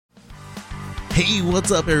Hey, what's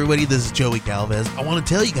up, everybody? This is Joey Galvez. I want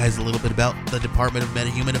to tell you guys a little bit about the Department of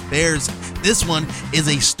Metahuman Affairs. This one is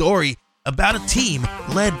a story about a team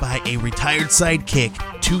led by a retired sidekick,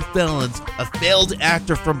 2 felons, a failed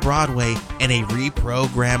actor from Broadway, and a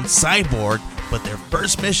reprogrammed cyborg. But their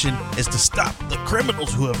first mission is to stop the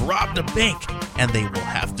criminals who have robbed a bank, and they will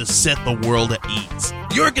have to set the world at ease.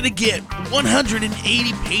 You're going to get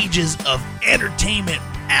 180 pages of entertainment,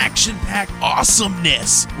 action-packed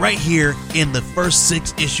awesomeness right here in the first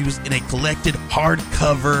 6 issues in a collected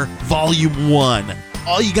hardcover volume 1.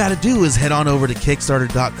 All you gotta do is head on over to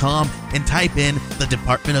Kickstarter.com and type in the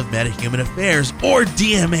Department of Metahuman Affairs or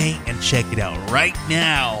DMA and check it out right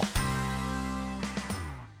now.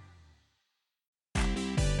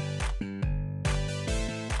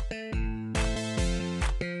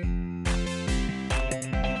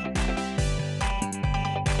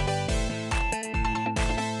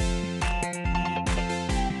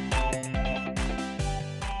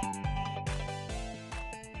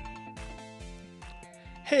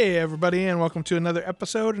 Hey everybody, and welcome to another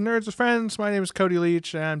episode of Nerds with Friends. My name is Cody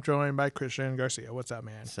Leach, and I'm joined by Christian Garcia. What's up,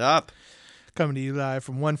 man? What's up? Coming to you live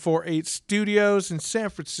from 148 Studios in San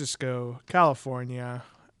Francisco, California.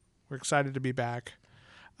 We're excited to be back.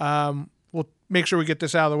 We'll make sure we get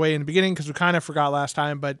this out of the way in the beginning because we kind of forgot last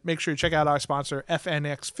time, but make sure you check out our sponsor,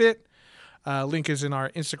 FNX Fit. Link is in our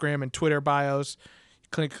Instagram and Twitter bios. You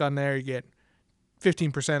click on there, you get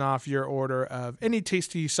 15% off your order of any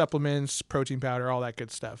tasty supplements, protein powder, all that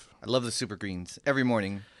good stuff. I love the super greens every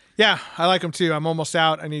morning. Yeah, I like them too. I'm almost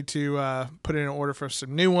out. I need to put in an order for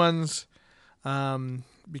some new ones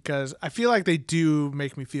because I feel like they do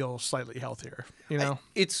make me feel slightly healthier. You know,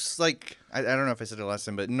 it's like, I don't know if I said it last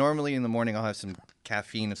time, but normally in the morning I'll have some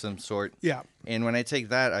caffeine of some sort. Yeah. And when I take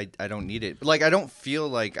that, I don't need it. Like, I don't feel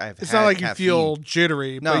like I've It's had not like caffeine. you feel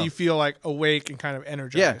jittery, No. but you feel like awake and kind of Yeah,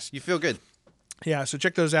 energized. you feel good. Yeah, so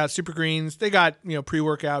check those out. Super Greens. They got,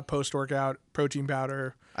 pre-workout, post-workout, protein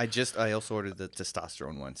powder. I also ordered the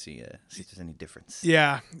testosterone one. See if there's any difference.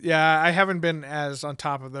 Yeah. I haven't been as on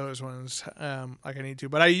top of those ones like I need to,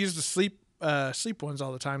 but I use the sleep ones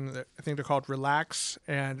all the time. I think they're called Relax,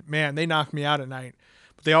 and man, they knock me out at night.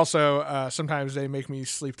 But they also sometimes they make me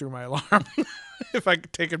sleep through my alarm if I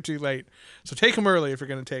take them too late. So take them early if you're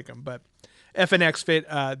going to take them. But FNX Fit,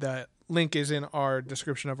 the link is in our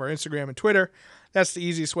description of our Instagram and Twitter. That's the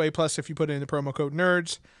easiest way. Plus, if you put in the promo code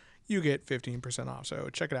NERDS, you get 15% off. So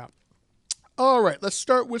check it out. All right, let's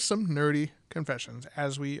start with some nerdy confessions,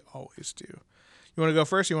 as we always do. You want to go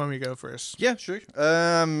first? Or you want me to go first? Yeah, sure.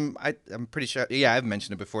 I'm pretty sure. Yeah, I've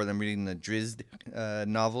mentioned it before. I'm reading the Drizzt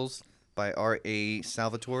novels by R.A.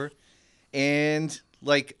 Salvatore, and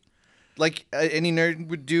like any nerd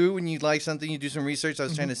would do when you like something, you do some research. I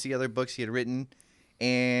was trying to see other books he had written,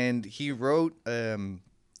 and he wrote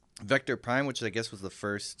Vector Prime, which I guess was the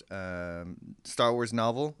first Star Wars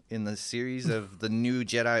novel in the series of the new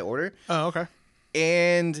Jedi Order. Oh, okay.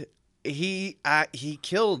 And he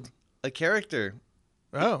killed a character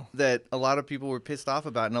that a lot of people were pissed off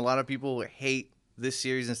about, and a lot of people hate this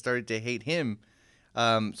series and started to hate him.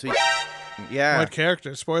 What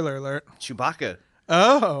character? Spoiler alert. Chewbacca.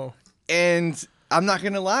 Oh. And I'm not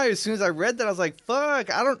going to lie, as soon as I read that, I was like, fuck,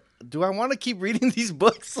 do I want to keep reading these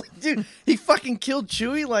books? Like, dude, he fucking killed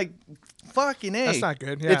Chewie, like, fucking A. That's not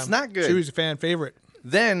good. Yeah. It's not good. Chewie's a fan favorite.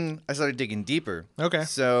 Then I started digging deeper. Okay.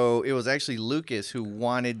 So it was actually Lucas who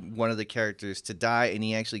wanted one of the characters to die, and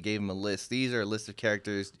he actually gave him a list. These are a list of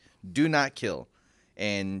characters, do not kill.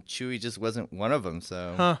 And Chewie just wasn't one of them,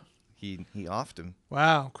 so he offed him.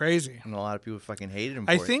 Wow, crazy. And a lot of people fucking hated him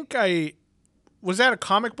for it. Was that a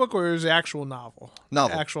comic book or was it an actual novel?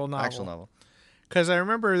 Actual novel. Because I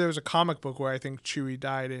remember there was a comic book where I think Chewie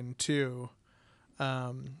died in too,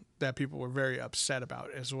 that people were very upset about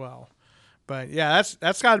as well. But yeah,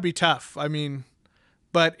 that's got to be tough. I mean,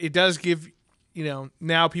 but it does give,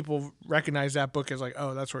 now people recognize that book as like,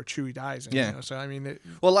 oh, that's where Chewie dies. And, yeah. So I mean,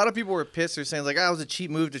 well, a lot of people were pissed. They're saying like, it was a cheap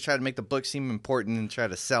move to try to make the book seem important and try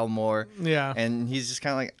to sell more. Yeah. And he's just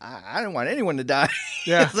kind of like, I didn't want anyone to die.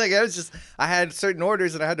 Yeah. It's like I had certain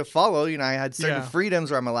orders that I had to follow. I had certain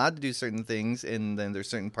freedoms where I'm allowed to do certain things, and then there's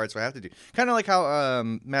certain parts where I have to do. Kind of like how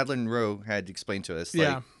Madeline Rowe had explained to us.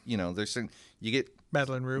 Like, there's certain you get.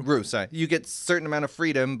 Madeline Rue. Rue, sorry. You get certain amount of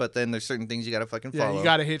freedom, but then there's certain things you got to fucking follow. Yeah, you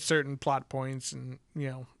got to hit certain plot points, and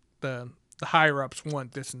the higher ups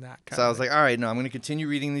want this and that. So I was like, all right, no, I'm going to continue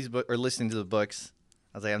reading these books or listening to the books.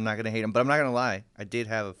 I was like, I'm not going to hate them, but I'm not going to lie. I did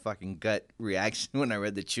have a fucking gut reaction when I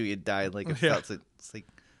read that Chewie had died. Like, it's like,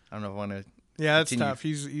 I don't know if I want to. Yeah, that's tough.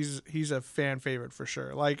 He's a fan favorite for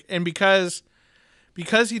sure. Like, and because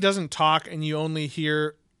he doesn't talk and you only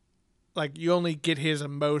hear like you only get his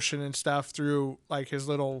emotion and stuff through like his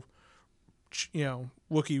little,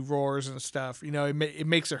 Wookiee roars and stuff. It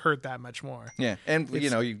makes it hurt that much more. Yeah, and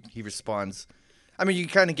he responds. I mean, you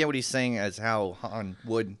kind of get what he's saying as how Han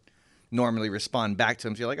would normally respond back to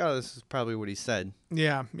him. So you're like, oh, this is probably what he said.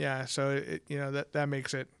 Yeah. So that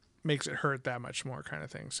makes it hurt that much more, kind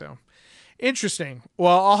of thing. So interesting.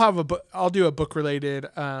 Well, I'll do a book related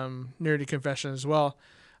nerdy confession as well.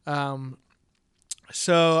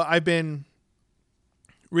 So I've been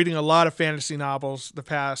reading a lot of fantasy novels the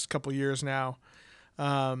past couple years now.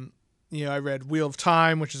 I read Wheel of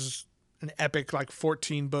Time, which is an epic like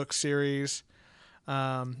 14 book series,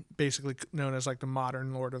 basically known as like the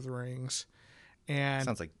modern Lord of the Rings. And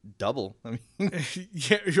sounds like double. I mean,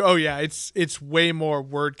 it's way more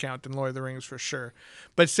word count than Lord of the Rings for sure,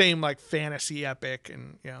 but same like fantasy epic,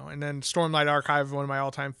 and and then Stormlight Archive, one of my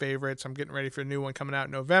all-time favorites. I'm getting ready for a new one coming out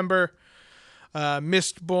in November.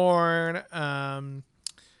 Mistborn,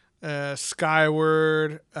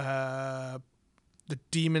 Skyward, the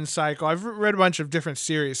Demon Cycle. I've read a bunch of different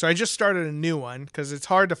series, so I just started a new one because it's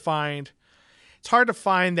hard to find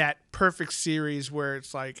that perfect series where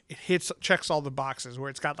it's like checks all the boxes, where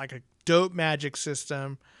it's got like a dope magic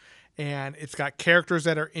system and it's got characters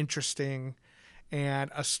that are interesting and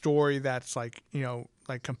a story that's like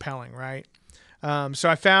compelling, right? So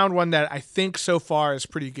I found one that I think so far is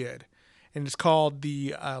pretty good, and it's called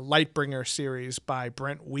the Lightbringer series by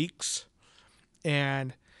Brent Weeks.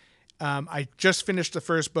 And I just finished the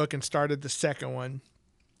first book and started the second one,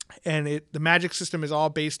 and the magic system is all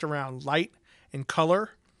based around light and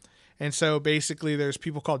color. And so basically there's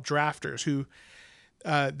people called drafters who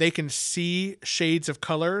they can see shades of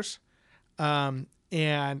colors,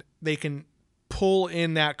 and they can pull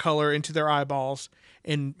in that color into their eyeballs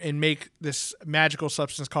and make this magical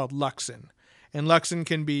substance called Luxin. And Luxin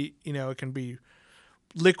can be, it can be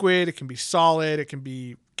liquid, it can be solid, it can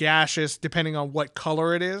be gaseous, depending on what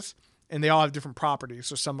color it is. And they all have different properties.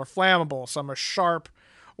 So some are flammable, some are sharp,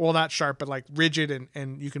 well, not sharp, but like rigid,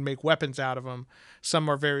 and you can make weapons out of them. Some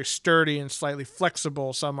are very sturdy and slightly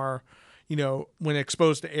flexible. Some are, when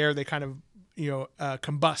exposed to air, they kind of,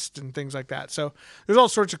 combust and things like that. So there's all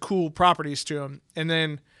sorts of cool properties to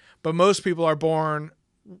them. But most people are born,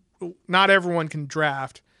 not everyone can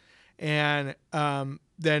draft. And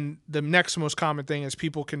then the next most common thing is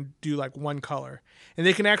people can do like one color, and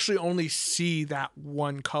they can actually only see that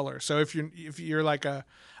one color. So if you're like a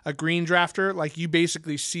green drafter, like you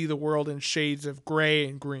basically see the world in shades of gray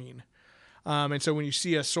and green. And so when you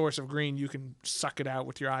see a source of green, you can suck it out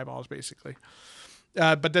with your eyeballs basically.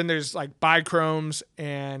 But then there's like bichromes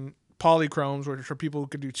and polychromes, which are people who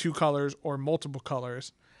can do two colors or multiple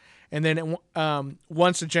colors. And then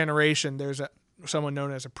once a generation, there's someone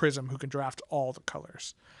known as a prism who can draft all the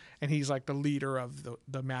colors, and he's like the leader of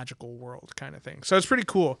the magical world kind of thing. So it's pretty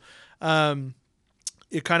cool.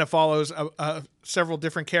 It kind of follows several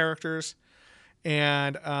different characters,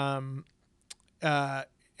 and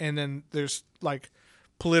then there's like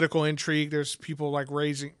political intrigue. There's people like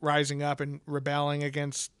rising up and rebelling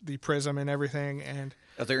against the prism and everything. And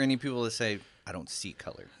are there any people that say, I don't see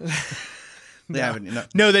color?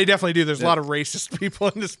 No, they definitely do. There's a lot of racist people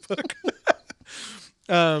in this book.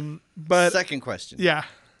 But second question. Yeah.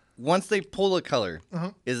 Once they pull a color,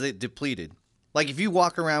 is it depleted? Like if you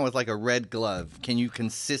walk around with like a red glove, can you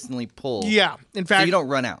consistently pull? Yeah. In fact, so you don't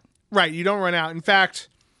run out. Right. You don't run out. In fact,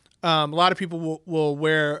 a lot of people will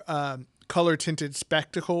wear color tinted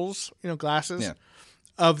spectacles, glasses. Yeah.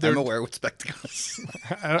 I'm aware with spectacles.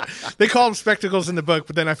 They call them spectacles in the book,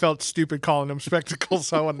 but then I felt stupid calling them spectacles,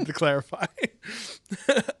 so I wanted to clarify.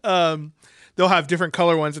 They'll have different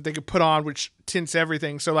color ones that they could put on, which tints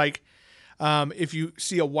everything. So, like, if you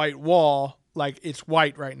see a white wall, like it's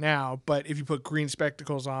white right now, but if you put green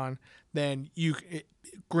spectacles on, then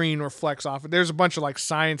green reflects off. There's a bunch of like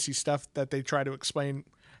sciencey stuff that they try to explain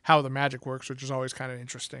how the magic works, which is always kind of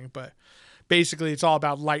interesting. But basically, it's all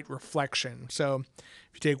about light reflection. So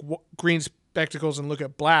if you take green spectacles and look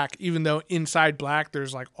at black, even though inside black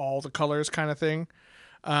there's like all the colors kind of thing,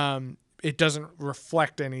 it doesn't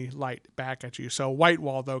reflect any light back at you. So a white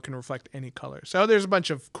wall, though, can reflect any color. So there's a bunch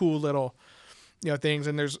of cool little things.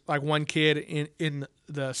 And there's like one kid in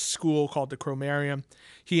the school called the Chromarium.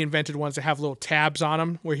 He invented ones that have little tabs on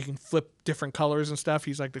them where he can flip different colors and stuff.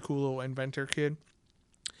 He's like the cool little inventor kid.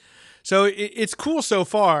 So it's cool so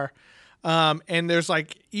far. And there's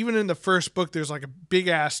like, even in the first book, there's like a big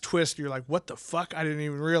ass twist. You're like, what the fuck? I didn't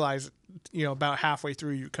even realize, about halfway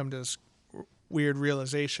through you come to this weird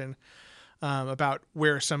realization about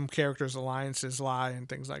where some characters' alliances lie and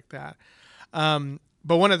things like that.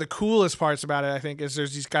 But one of the coolest parts about it, I think, is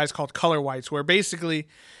there's these guys called color whites, where basically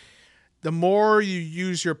the more you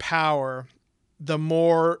use your power, the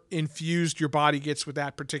more infused your body gets with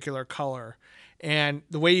that particular color. And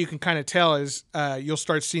the way you can kind of tell is you'll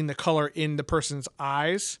start seeing the color in the person's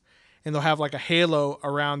eyes, and they'll have like a halo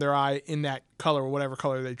around their eye in that color, whatever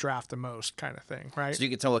color they draft the most, kind of thing, right? So you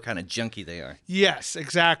can tell what kind of junkie they are. Yes,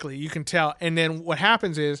 exactly. You can tell. And then what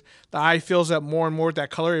happens is the eye fills up more and more with that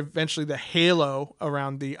color. Eventually the halo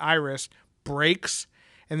around the iris breaks,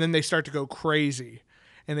 and then they start to go crazy,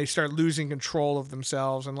 and they start losing control of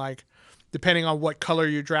themselves. And like, depending on what color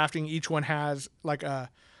you're drafting, each one has like an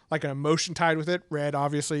emotion tied with it. Red,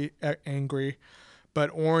 obviously, angry, but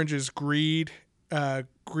orange is greed.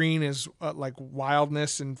 Green is like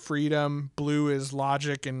wildness and freedom. Blue is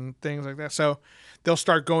logic and things like that. So they'll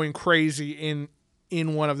start going crazy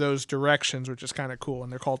in one of those directions, which is kind of cool.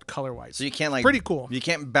 And they're called color whites. So you can't like pretty cool. You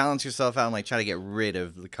can't balance yourself out and like try to get rid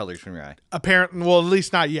of the colors from your eye. Apparently, well, at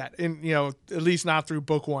least not yet. And at least not through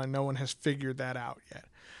book one. No one has figured that out yet.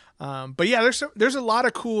 But yeah, there's a lot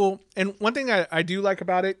of cool. And one thing I do like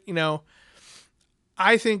about it,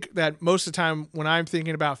 I think that most of the time when I'm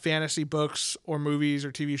thinking about fantasy books or movies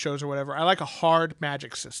or TV shows or whatever, I like a hard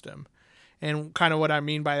magic system. And kind of what I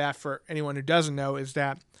mean by that, for anyone who doesn't know, is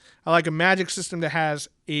that I like a magic system that has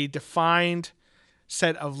a defined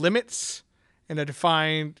set of limits and a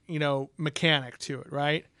defined, mechanic to it,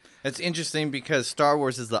 right? That's interesting because Star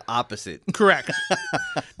Wars is the opposite. Correct.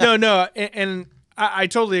 No, and I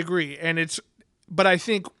totally agree. But I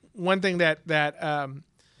think one thing that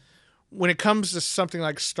when it comes to something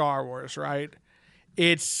like Star Wars, right?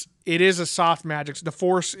 It is a soft magic. The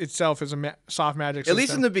Force itself is a soft magic system. At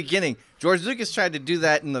least in the beginning, George Lucas tried to do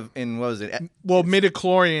that in what was it? Well,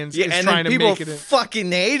 midichlorians is and trying then to make it. People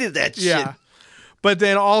fucking hated that shit. Yeah, but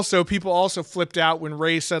then also people also flipped out when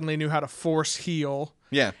Rey suddenly knew how to Force heal.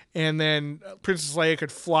 Yeah, and then Princess Leia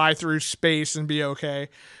could fly through space and be okay.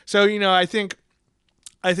 So I think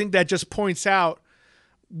that just points out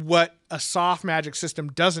what a soft magic system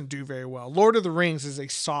doesn't do very well. Lord of the Rings is a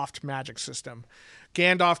soft magic system.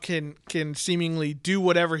 Gandalf can seemingly do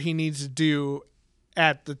whatever he needs to do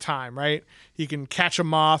at the time, right? He can catch a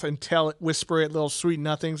moth and whisper it little sweet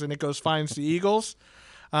nothings, and it goes finds the eagles.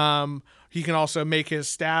 He can also make his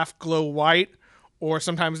staff glow white, or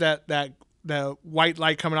sometimes the white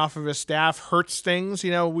light coming off of his staff hurts things.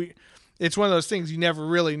 It's one of those things you never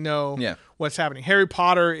really know what's happening. Harry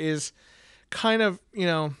Potter is kind of,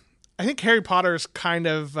 I think Harry Potter is kind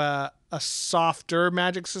of a softer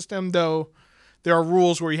magic system, though there are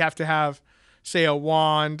rules where you have to have, say, a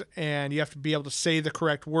wand, and you have to be able to say the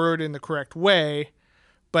correct word in the correct way.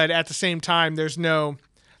 But at the same time, there's no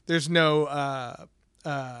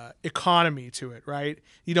economy to it, right?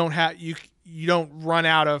 You don't run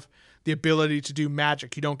out of the ability to do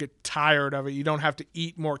magic. You don't get tired of it. You don't have to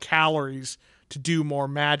eat more calories to do more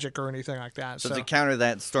magic or anything like that. So to counter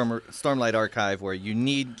that Stormlight Archive where you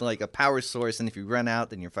need like a power source, and if you run out,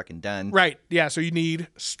 then you're fucking done. Right. Yeah. So you need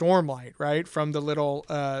Stormlight, right, from the little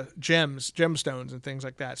gemstones and things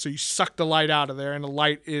like that. So you suck the light out of there, and the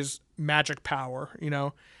light is magic power,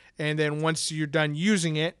 and then once you're done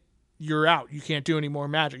using it, you're out. You can't do any more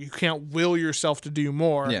magic. You can't will yourself to do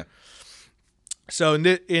more. Yeah. So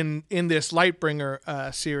in this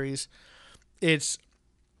Lightbringer series, it's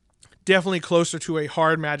definitely closer to a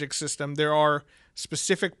hard magic system. There are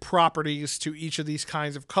specific properties to each of these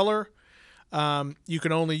kinds of color. You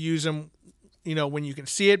can only use them, when you can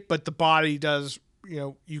see it, but the body does,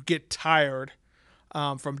 you get tired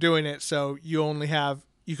from doing it. So you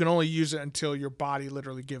can only use it until your body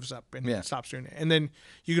literally gives up and stops doing it. And then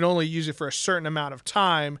you can only use it for a certain amount of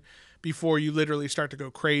time before you literally start to go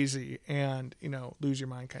crazy and, lose your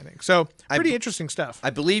mind kind of thing. So pretty interesting stuff. I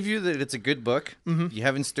believe you that it's a good book. Mm-hmm. You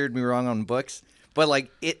haven't stirred me wrong on books. But like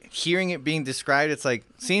hearing it being described, it's like,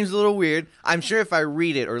 seems a little weird. I'm sure if I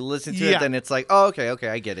read it or listen to it, then it's like, oh, okay,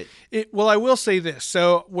 I get it. Well, I will say this.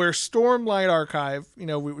 So where Stormlight Archive,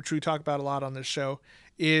 which we talk about a lot on this show,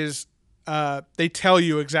 is they tell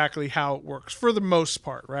you exactly how it works for the most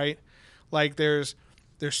part, right? Like there's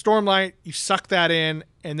Stormlight, you suck that in,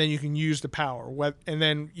 and then you can use the power. And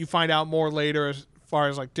then you find out more later as far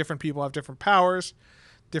as like different people have different powers,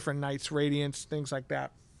 different Knights Radiance, things like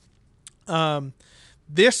that.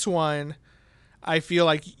 This one, I feel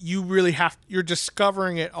like you're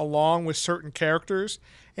discovering it along with certain characters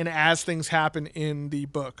and as things happen in the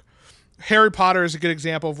book. Harry Potter is a good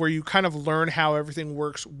example of where you kind of learn how everything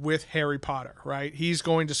works with Harry Potter, right? He's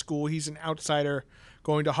going to school. He's an outsider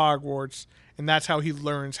going to Hogwarts, and that's how he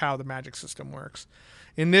learns how the magic system works.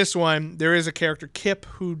 In this one, there is a character, Kip,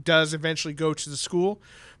 who does eventually go to the school,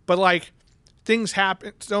 but like things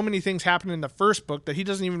happen. So many things happen in the first book that he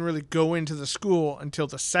doesn't even really go into the school until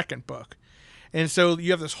the second book. And so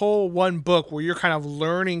you have this whole one book where you're kind of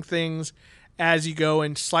learning things as you go,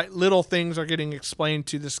 and slight little things are getting explained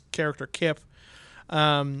to this character Kip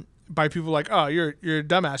by people like, oh, you're a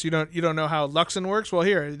dumbass. You don't know how Luxon works. Well,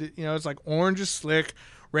 here, it's like orange is slick,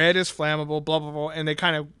 red is flammable, blah blah blah, and they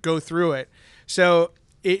kind of go through it. So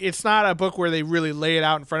it's not a book where they really lay it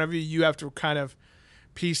out in front of you. You have to kind of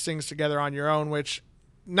piece things together on your own, which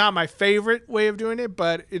not my favorite way of doing it,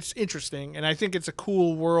 but it's interesting, and I think it's a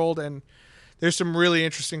cool world, and there's some really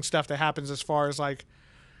interesting stuff that happens as far as like,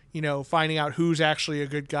 finding out who's actually a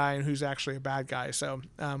good guy and who's actually a bad guy. So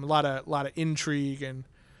a lot of intrigue and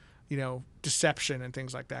deception and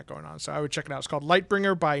things like that going on. So I would check it out. It's called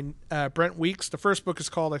Lightbringer by Brent Weeks. The first book is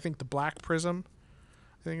called, I think, The Black Prism,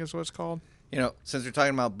 I think is what it's called. Since we're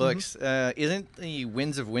talking about books, isn't the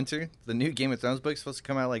Winds of Winter, the new Game of Thrones book, supposed to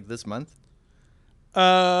come out like this month?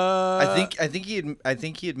 I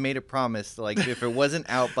think he had made a promise, like if it wasn't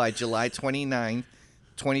out by July 29th,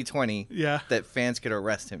 2020, that fans could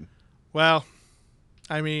arrest him. Well,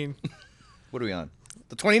 I mean, what are we on?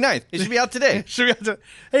 The 29th. It should be out today.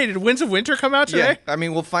 Hey, did Winds of Winter come out today? Yeah. I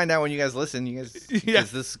mean, we'll find out when you guys listen. Because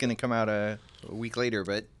this is going to come out a week later,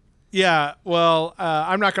 but. Yeah, well,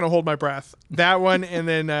 I'm not going to hold my breath. That one, and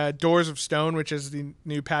then Doors of Stone, which is the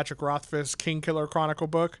new Patrick Rothfuss Kingkiller Chronicle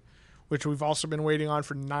book, which we've also been waiting on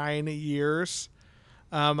for 9 years.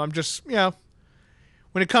 I'm just, when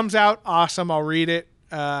it comes out, awesome, I'll read it.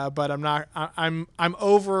 But I'm not. I'm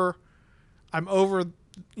over,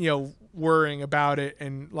 worrying about it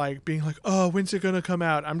and like being like, oh, when's it gonna come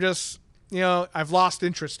out? I'm just. I've lost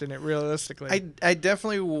interest in it realistically. I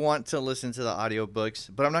definitely want to listen to the audiobooks,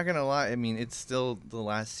 but I'm not going to lie. I mean, it's still the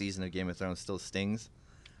last season of Game of Thrones still stings.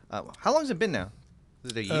 How long has it been now?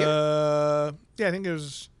 Is it a year? Yeah, I think it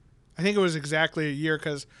was exactly a year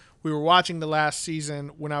because we were watching the last season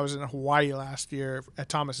when I was in Hawaii last year at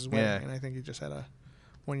Thomas's wedding, and I think he just had a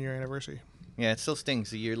 1-year anniversary. Yeah, it still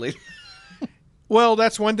stings a year later. Well,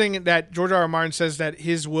 that's one thing that George R. R. Martin says, that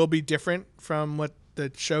his will be different from what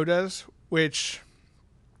the show does, which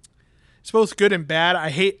is both good and bad.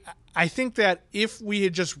 I think that if we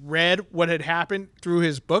had just read what had happened through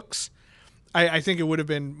his books, I think it would have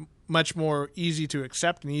been much more easy to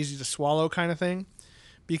accept and easy to swallow kind of thing,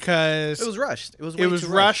 because it was rushed. It was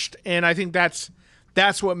rushed, and I think that's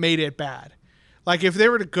what made it bad. Like if they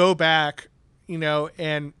were to go back,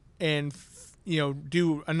 and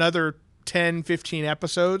do another 10, 15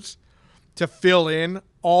 episodes to fill in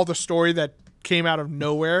all the story that came out of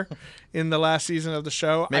nowhere in the last season of the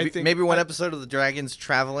show. Maybe one episode of the dragons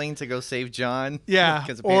traveling to go save Jon. Yeah,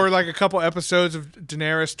 or like a couple episodes of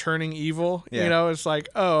Daenerys turning evil. Yeah. It's like,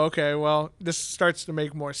 oh, okay, well, this starts to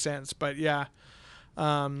make more sense. But yeah,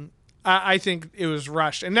 I think it was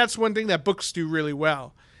rushed. And that's one thing that books do really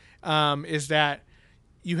well, is that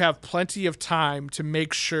you have plenty of time to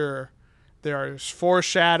make sure there's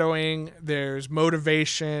foreshadowing, there's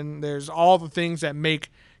motivation, there's all the things that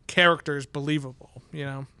make characters believable,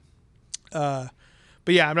 but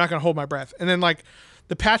yeah, I'm not gonna hold my breath. And then like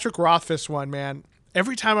the Patrick Rothfuss one, man,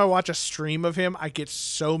 every time I watch a stream of him, I get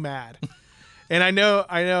so mad. And I know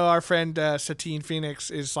our friend Satine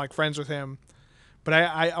Phoenix is like friends with him, but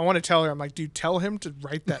I want to tell her, I'm like, dude, tell him to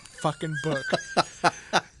write that fucking book.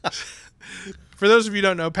 For those of you who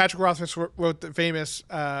don't know, Patrick Rothfuss wrote the famous,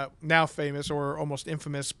 now famous or almost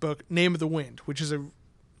infamous book, Name of the Wind, which is a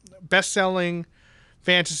best-selling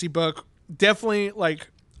fantasy book. Definitely, like,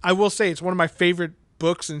 I will say, it's one of my favorite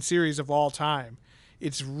books and series of all time.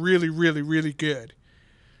 It's really, really, really good.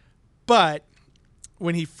 But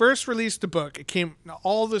when he first released the book,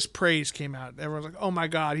 all this praise came out. Everyone's like, "Oh my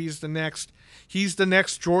God, he's the next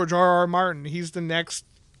George R. R. Martin. He's the next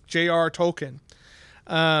J.R. Tolkien."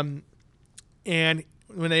 And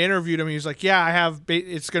when they interviewed him, he was like, "Yeah,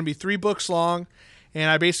 it's going to be 3 books long, and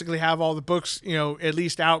I basically have all the books, at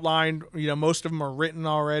least outlined. Most of them are written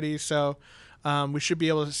already, so we should be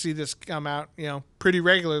able to see this come out, pretty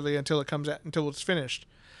regularly until it's finished."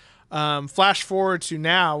 Flash forward to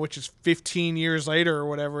now, which is 15 years later or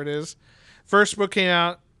whatever it is. First book came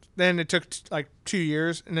out, then it took like 2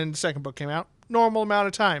 years, and then the second book came out. Normal amount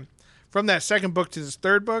of time. From that second book to this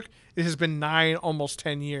third book, it has been 9, almost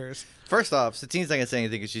 10 years. First off, Satine's not going to say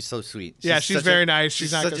anything because she's so sweet. She's very nice.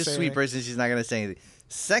 She's not such a sweet person. She's not going to say anything.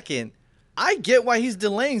 Second, I get why he's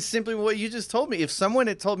delaying simply what you just told me. If someone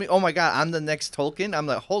had told me, oh my God, I'm the next Tolkien, I'm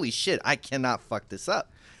like, holy shit, I cannot fuck this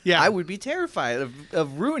up. Yeah, I would be terrified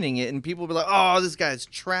of ruining it, and people would be like, oh, this guy's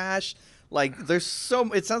trash. Like, it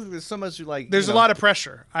sounds like there's so much like... There's a lot of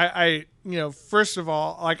pressure. First of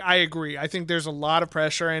all, like, I agree. I think there's a lot of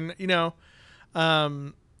pressure, and,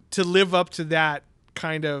 to live up to that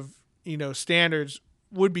kind of, standards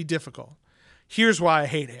would be difficult. Here's why I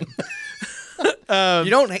hate him. You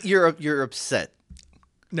don't. You're upset.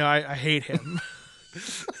 No, I hate him.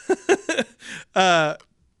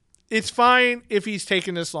 It's fine if he's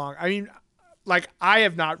taken this long. I mean, like, I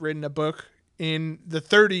have not written a book in the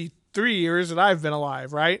 33 years that I've been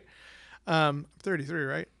alive, right? 33,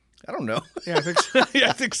 right? I don't know. Yeah, I think so. Yeah,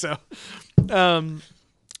 I think so.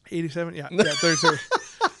 87? Yeah, 33.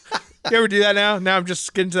 You ever do that now? Now I'm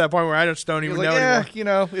just getting to that point where I just don't even know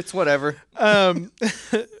anymore. It's whatever.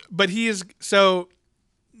 But he is, so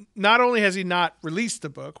not only has he not released the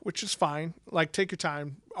book, which is fine, like, take your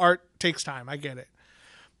time. Art takes time. I get it.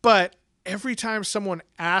 But every time someone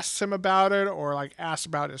asks him about it or, like, asks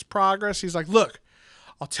about his progress, he's like, look,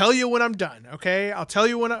 I'll tell you when I'm done, okay? I'll tell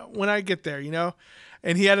you when I get there,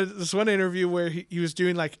 And he had this one interview where he was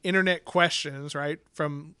doing, like, internet questions, right,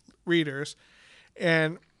 from readers.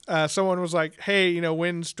 And someone was like, hey,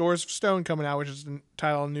 when's Doors of Stone coming out, which is the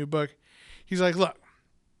title of a new book? He's like, look,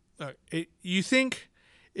 you think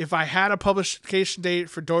if I had a publication date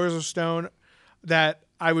for Doors of Stone that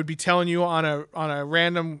I would be telling you on a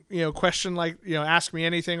random, question, like, ask me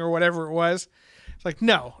anything or whatever it was? It's like,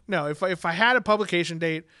 no. If I had a publication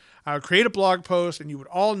date, I would create a blog post and you would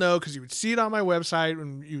all know because you would see it on my website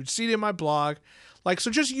and you would see it in my blog. Like,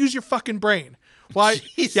 so just use your fucking brain. Why?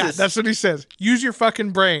 Jesus. Yeah, that's what he says. Use your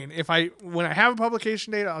fucking brain. When I have a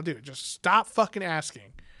publication date, I'll do it. Just stop fucking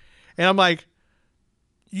asking. And I'm like,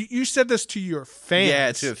 you said this to your fans.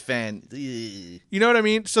 Yeah, to a fan. You know what I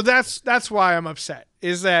mean? So that's why I'm upset.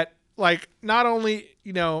 Is that, like, not only,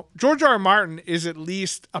 George R. R. Martin is at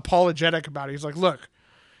least apologetic about it. He's like, look,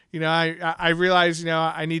 I realize,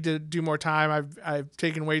 I need to do more time. I've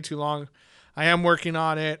taken way too long. I am working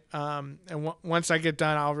on it. And once I get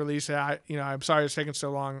done, I'll release it. I'm sorry it's taken so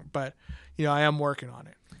long, but, I am working on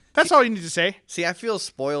it. That's all you need to say. See, I feel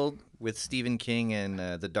spoiled with Stephen King and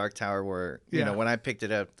The Dark Tower where, when I picked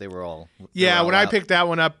it up, they were all when I picked that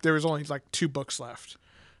one up, there was only like 2 books left.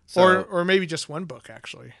 So, or maybe just 1 book,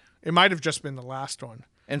 actually. It might have just been the last one.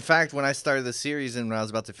 In fact, when I started the series and when I was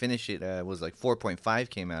about to finish it, it was like 4.5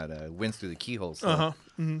 came out, Winds Through the Keyhole. So,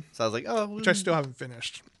 so I was like, oh. Which I still haven't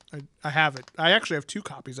finished. I have it. I actually have 2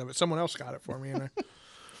 copies of it. Someone else got it for me.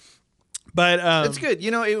 But it's good.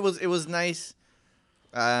 It was nice.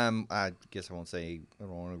 I guess I won't say, I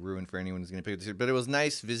don't want to ruin for anyone who's going to pick this, but it was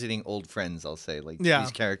nice visiting old friends, I'll say. Like,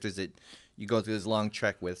 these characters that you go through this long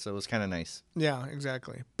trek with, so it was kind of nice. Yeah,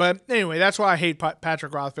 exactly. But anyway, that's why I hate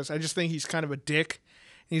Patrick Rothfuss. I just think he's kind of a dick.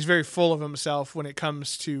 And he's very full of himself when it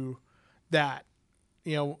comes to that.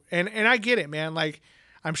 And I get it, man. Like,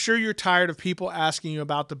 I'm sure you're tired of people asking you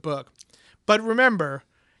about the book. But remember,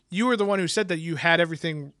 you were the one who said that you had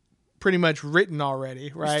everything pretty much written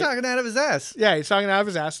already, right? He's talking out of his ass. Yeah, he's talking out of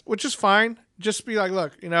his ass, which is fine. Just be like,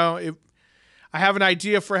 look, if I have an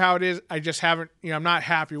idea for how it is, I just haven't, I'm not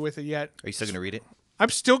happy with it yet. Are you still going to read it? I'm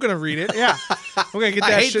still going to read it, yeah. I'm going to get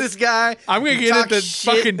that I hate this guy. I'm going to get it the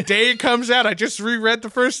fucking day it comes out. I just reread the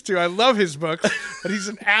first 2. I love his books, but he's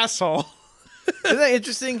an asshole. Isn't that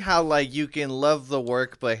interesting how, like, you can love the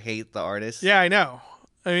work but hate the artist? Yeah, I know.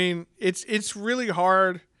 I mean, it's really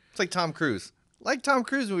hard. It's like Tom Cruise. Like Tom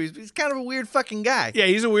Cruise movies, but he's kind of a weird fucking guy. Yeah,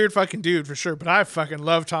 he's a weird fucking dude for sure, but I fucking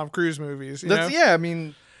love Tom Cruise movies. Yeah, I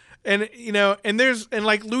mean... And, and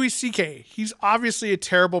like Louis C.K., he's obviously a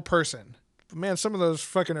terrible person. But man, some of those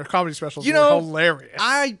fucking comedy specials were hilarious.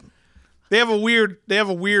 They have a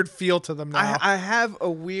weird feel to them now. I have a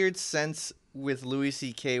weird sense with Louis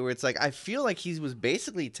C.K. where it's like, I feel like he was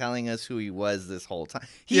basically telling us who he was this whole time.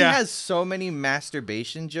 He has so many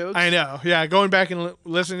masturbation jokes. I know. Yeah, going back and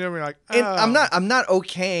listening to him, you're like, oh. And I'm not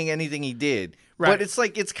okaying anything he did. Right. But it's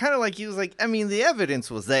like, it's kind of like he was like, I mean, the evidence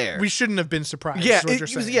was there. We shouldn't have been surprised. Yeah, is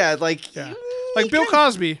what you're saying. Like Bill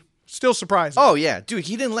Cosby. Still surprising. Oh, yeah. Dude,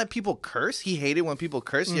 he didn't let people curse. He hated when people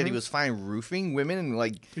cursed, yet he was fine roofing women. And,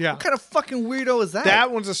 like, what kind of fucking weirdo is that? That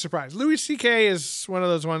one's a surprise. Louis C.K. is one of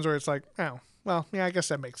those ones where it's like, oh, well, yeah, I guess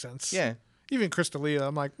that makes sense. Yeah. Even Chris D'Elia,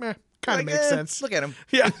 I'm like, kind of makes sense. Look at him.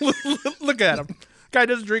 Yeah, look at him. Guy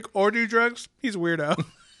doesn't drink or do drugs. He's a weirdo.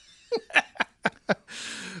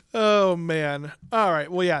 Oh, man. All right.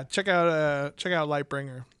 Well, yeah, check out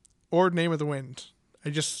Lightbringer or Name of the Wind. I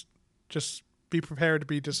just be prepared to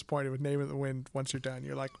be disappointed with Name of the Wind once you're done.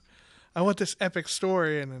 You're like, I want this epic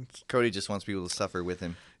story, and then Cody just wants people to suffer with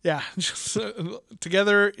him. Yeah, just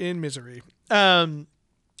together in misery. So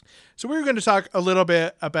we're going to talk a little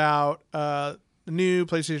bit about the new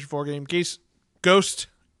PlayStation 4 game, Ghost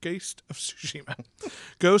of Tsushima.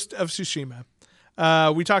 Ghost of Tsushima.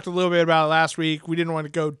 We talked a little bit about it last week. We didn't want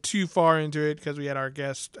to go too far into it because we had our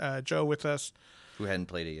guest Joe with us, Who hadn't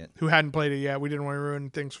played it yet. who hadn't played it yet. We didn't want to ruin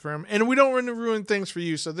things for him, and we don't want to ruin things for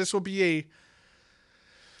you. So this will be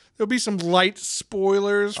there'll be some light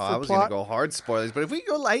spoilers for I was plot. gonna go hard spoilers, but if we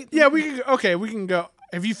go light, Yeah, we can. Okay, we can go.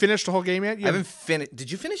 Have you finished the whole game yet? I haven't finished.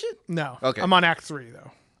 Did you finish it? No. Okay. I'm on Act 3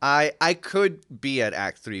 though. I could be at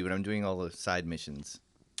Act 3, but I'm doing all the side missions.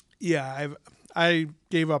 Yeah, I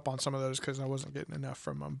gave up on some of those because I wasn't getting enough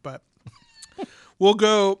from them. But we'll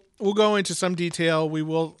go into some detail.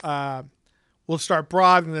 We'll start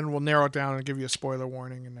broad and then we'll narrow it down and give you a spoiler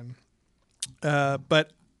warning. And then,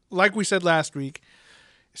 but like we said last week,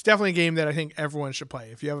 it's definitely a game that I think everyone should play.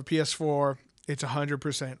 If you have a PS4, it's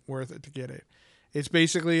 100% worth it to get it. It's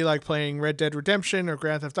basically like playing Red Dead Redemption or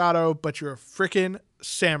Grand Theft Auto, but you're a freaking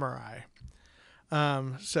samurai.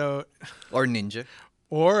 Or ninja.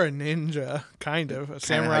 Or a ninja, kind of. A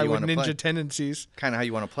samurai with ninja tendencies. Kind of how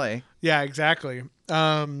you want to play. Yeah, exactly.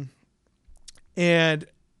 And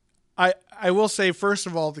I will say, first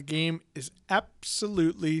of all, the game is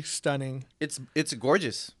absolutely stunning. It's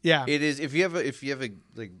gorgeous. Yeah. It is. If you have a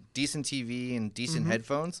like decent TV and decent Mm-hmm.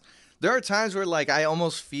 headphones, there are times where like I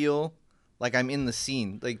almost feel like I'm in the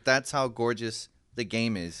scene. Like that's how gorgeous the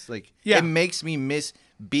game is. Like it makes me miss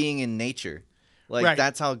being in nature. Like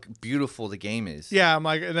that's how beautiful the game is. Yeah, I'm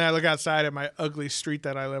like, and then I look outside at my ugly street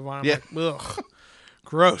that I live on. I'm like, ugh,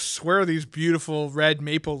 gross. Where are these beautiful red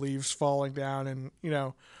maple leaves falling down, and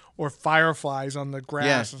or fireflies on the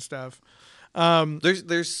grass and stuff?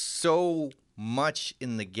 There's so much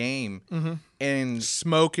in the game, and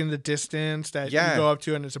smoke in the distance that you go up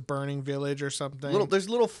to, and it's a burning village or something. There's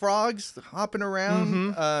little frogs hopping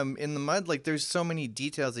around in the mud. Like there's so many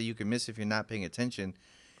details that you can miss if you're not paying attention.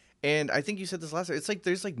 And I think you said this last time. It's like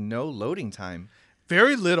there's like no loading time.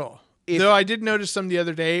 Very little. Though I did notice some the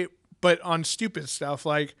other day, but on stupid stuff.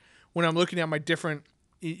 Like when I'm looking at my different,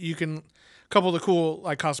 you can, a couple of the cool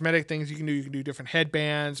like cosmetic things you can do. You can do different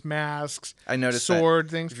headbands, masks. I noticed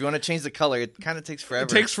sword things. If you want to change the color, it kind of takes forever. It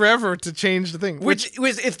takes forever to change the thing. Which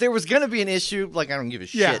was if there was gonna be an issue, like I don't give a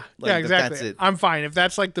shit. Like, yeah, exactly. That's it. I'm fine if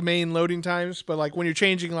that's like the main loading times. But like when you're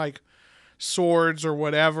changing like swords or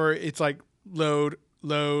whatever, it's like load,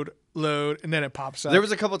 and then it pops up. There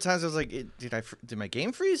was a couple of times I was like, did my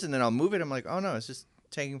game freeze? And then I'll move it. I'm like, oh no, it's just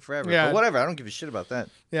taking forever. Yeah. But whatever. I don't give a shit about that.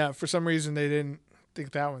 Yeah, for some reason they didn't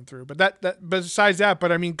think that one through. But that besides that,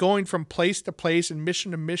 but I mean going from place to place and mission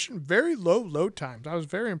to mission, very low load times. I was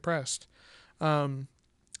very impressed.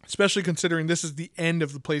 Especially considering this is the end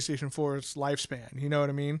of the PlayStation 4's lifespan. You know what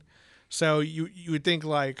I mean? So you would think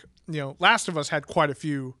like, Last of Us had quite a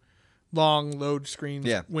few long load screens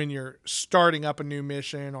when you're starting up a new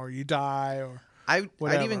mission or you die or I'd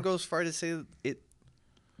whatever. even go as far to say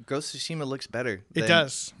Ghost of Tsushima looks better. It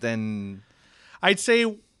does. I'd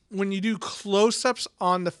say when you do close-ups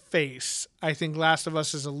on the face, I think Last of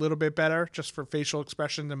Us is a little bit better just for facial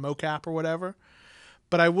expression than mocap or whatever.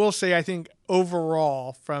 But I will say I think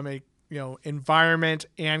overall from a environment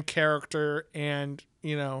and character and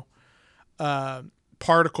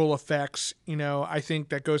particle effects, I think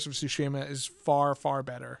that Ghost of Tsushima is far, far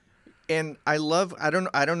better. And I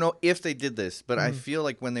don't know if they did this, but I feel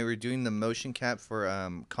like when they were doing the motion cap for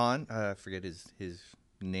Khan, I forget his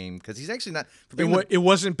name because he's actually not. It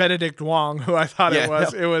wasn't Benedict Wong who I thought it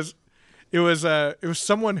was. No. It was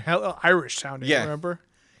someone Irish sounding. Yeah. Remember?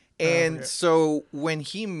 And so when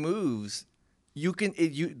he moves, you can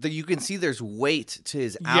see there's weight to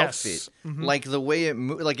his outfit, like the way it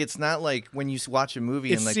moves. Like it's not like when you watch a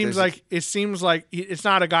movie. It seems like it's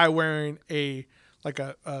not a guy wearing a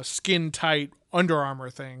skin tight Under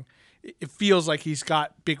Armour thing. It feels like he's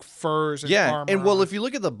got big furs and armor. And well, if you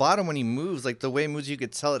look at the bottom when he moves, like the way it moves, you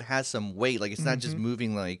could tell it has some weight. Like it's not just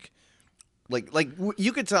moving like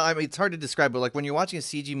you could tell. I mean, it's hard to describe, but like when you're watching a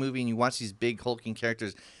CG movie and you watch these big hulking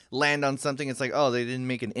characters land on something, it's like, oh, they didn't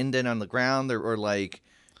make an indent on the ground, or like,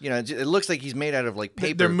 it looks like he's made out of like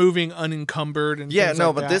paper. They're moving unencumbered and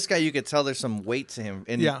but this guy, you could tell there's some weight to him.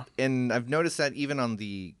 And I've noticed that even on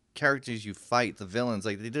the characters you fight, the villains,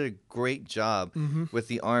 like they did a great job with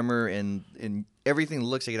the armor and everything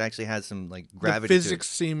looks like it actually has some like gravity. The physics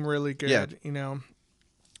seem really good.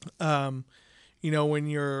 When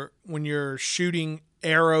you're shooting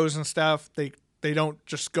arrows and stuff, they don't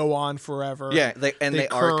just go on forever. Yeah, they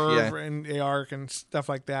curve arc, and they arc and stuff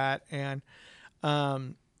like that. And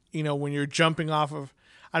when you're jumping off of,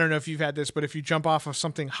 I don't know if you've had this, but if you jump off of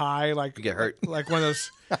something high, like you get hurt. like one of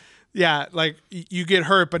those Yeah, like you get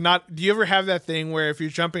hurt, but not. Do you ever have that thing where if you're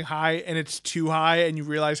jumping high and it's too high and you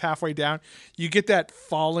realize halfway down, you get that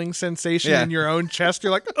falling sensation Yeah. in your own chest?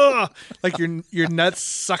 You're like, ugh, like your nuts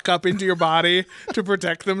suck up into your body to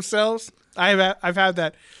protect themselves. I've had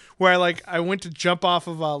that where I went to jump off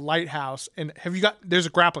of a lighthouse and there's a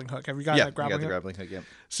grappling hook. Have you got Yeah, that you grappling got the hook? grappling hook. Yeah.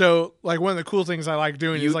 So like one of the cool things I like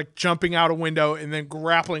doing is like jumping out a window and then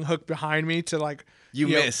grappling hook behind me to You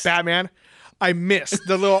know, missed. Batman. I missed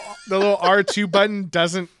the little R2 button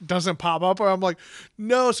doesn't pop up, or I'm like,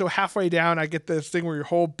 no. So halfway down, I get this thing where your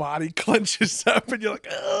whole body clenches up, and you're like,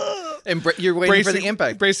 ugh. And you're waiting for the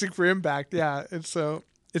impact. Bracing for impact. Yeah, it's a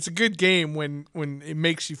good game when it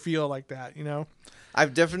makes you feel like that. You know.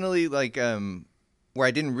 I've definitely where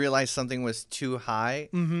I didn't realize something was too high,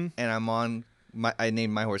 and I'm on I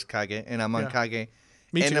named my horse Kage, and I'm on Yeah. Kage,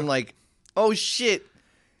 Me and too. I'm like, oh shit,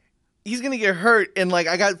 he's gonna get hurt, and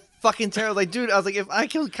I got fucking terrible. Like, dude, I was like, if I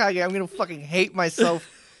kill Kage, I'm gonna fucking hate myself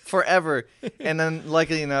forever. And then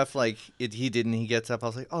luckily enough, he didn't. He gets up. I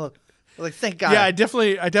was like, oh, thank God. Yeah, I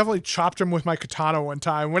definitely chopped him with my katana one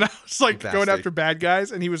time when I was going Bastard. after bad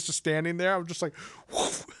guys, and he was just standing there. I was just like,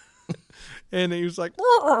 woof. And he was like,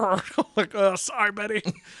 I'm like, oh, sorry, buddy.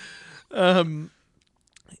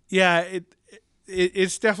 Yeah,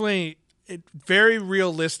 it's definitely very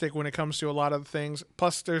realistic when it comes to a lot of things.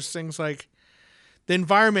 Plus, there's things like the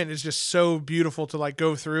environment is just so beautiful to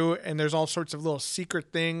go through, and there's all sorts of little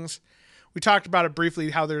secret things. We talked about it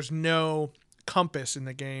briefly, how there's no compass in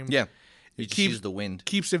the game. Yeah. You just keep- use the wind.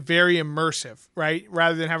 Keeps it very immersive, right?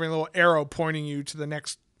 Rather than having a little arrow pointing you to the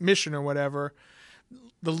next mission or whatever,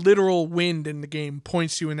 the literal wind in the game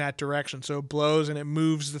points you in that direction. So it blows and it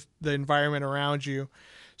moves the environment around you.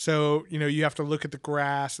 So, you have to look at the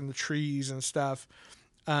grass and the trees and stuff,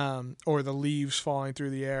 or the leaves falling through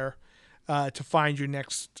the air, to find your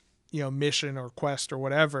next, mission or quest or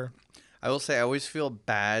whatever. I will say, I always feel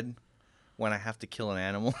bad when I have to kill an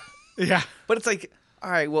animal. Yeah. But it's like, all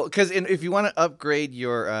right, well, because if you want to upgrade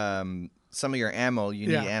your some of your ammo, you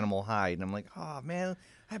need Yeah. animal hide. And I'm like, oh, man,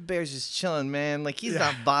 that bear's just chilling, man. Like, he's Yeah.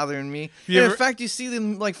 not bothering me. You And ever- in fact, you see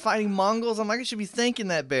them, fighting Mongols. I'm like, I should be thanking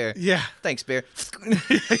that bear. Yeah. Thanks, bear.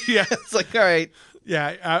 Yeah. It's like, all right.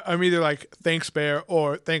 Yeah. I'm either like, thanks, bear,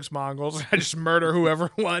 or thanks, Mongols. I just murder whoever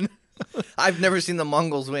won. I've never seen the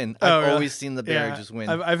Mongols win. I've really? always seen the bear Yeah, just win.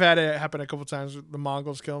 I've had it happen a couple times. The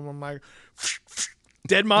Mongols kill them. I'm like,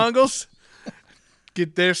 dead Mongols,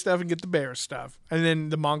 get their stuff and get the bear stuff, and then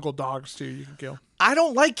the Mongol dogs too. You can kill. I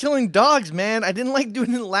don't like killing dogs, man. I didn't like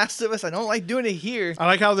doing it in Last of Us. I don't like doing it here. I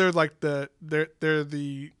like how they're like they're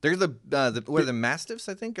the They're the mastiffs,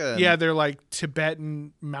 I think. yeah, they're like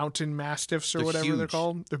Tibetan mountain mastiffs or They're whatever they're huge.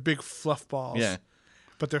 called. They're big fluff balls. Yeah.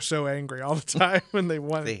 But they're so angry all the time when they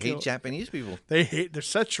want They to kill. hate Japanese people. They're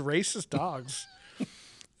such racist dogs.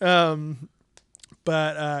 Yeah,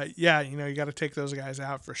 you got to take those guys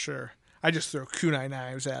out for sure. I just throw kunai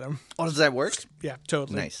knives at them. Oh, does that work? Yeah,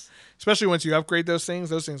 totally. Nice. Especially once you upgrade those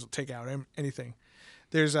things will take out anything.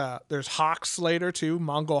 There's hawks later too,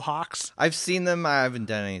 Mongol hawks. I've seen them. I haven't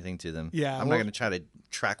done anything to them. Yeah, I'm well- not going to try to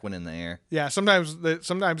track one in the air. Yeah, sometimes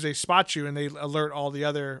they spot you and they alert all the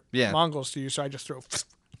other Yeah. Mongols to you. So I just throw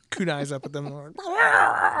kunais up at them.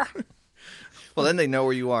 Well, then they know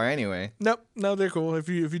where you are anyway. Nope, no, they're cool. If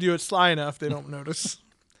you do it sly enough, they don't notice.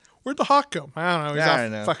 Where'd the hawk go? I don't know. He's I off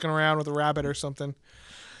don't know. fucking around with a rabbit or something.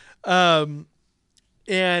 I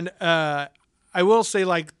will say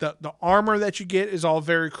the armor that you get is all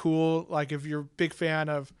very cool. Like if you're a big fan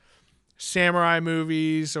of samurai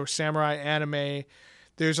movies or samurai anime,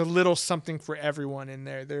 there's a little something for everyone in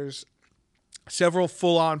there. There's several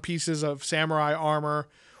full-on pieces of samurai armor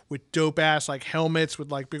with dope-ass helmets with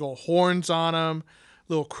big old horns on them,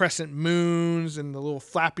 little crescent moons and the little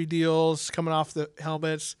flappy deals coming off the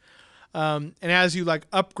helmets. And as you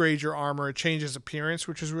upgrade your armor, it changes appearance,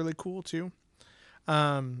 which is really cool too.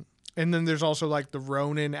 And then there's also the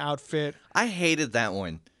Ronin outfit. I hated that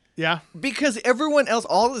one Yeah. because everyone else,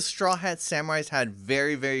 all the Straw Hat Samurais had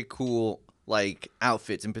very, very cool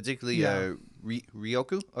outfits, and particularly Yeah.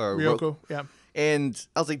 Ryoku or Ryoko. Yeah. And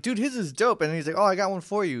I was like, dude, his is dope. And he's like, oh, I got one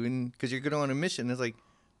for you, and because you're going on a mission. And it's like,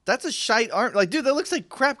 that's a shite arm. Dude, that looks like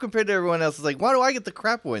crap compared to everyone else. It's like, why do I get the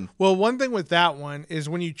crap one? Well, one thing with that one is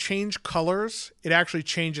when you change colors, it actually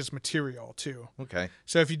changes material too. Okay.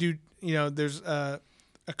 So if you do, there's a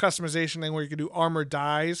customization thing where you can do armor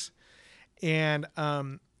dyes, and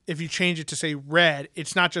if you change it to say red,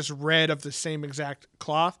 it's not just red of the same exact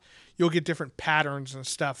cloth. You'll get different patterns and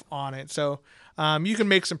stuff on it. So you can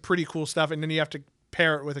make some pretty cool stuff, and then you have to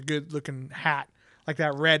pair it with a good looking hat. like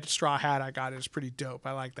that red straw hat I got is pretty dope.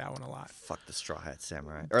 I like that one a lot. Fuck the Straw Hat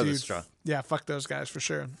Samurai. Or the Dude, straw. Yeah, fuck those guys for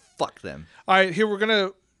sure. Fuck them. All right, here we're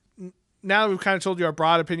gonna. Now that we've kind of told you our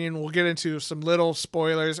broad opinion, we'll get into some little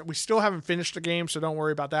spoilers. We still haven't finished the game, so don't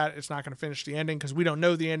worry about that. It's not going to finish the ending because we don't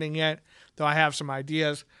know the ending yet, though I have some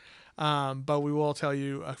ideas. But we will tell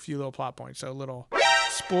you a few little plot points. So a little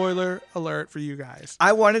spoiler alert for you guys.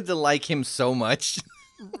 I wanted to like him so much.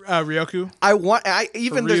 Ryoku?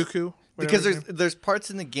 Even Or there's- Ryuku? because whatever his name- there's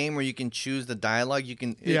parts in the game where you can choose the dialogue. You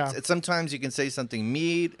can sometimes you can say something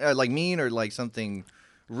mean or like something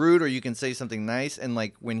rude, or you can say something nice. And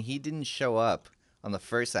like when he didn't show up on the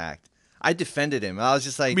first act, I defended him. I was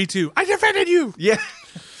just like, Me too. I defended you! yeah.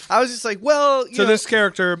 I was just like, well, you So know, this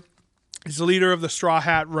character is the leader of the Straw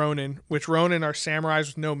Hat Ronin, which Ronin are samurais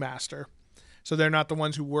with no master. So they're not the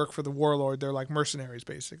ones who work for the warlord. They're like mercenaries,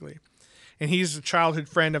 basically. And he's a childhood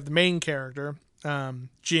friend of the main character,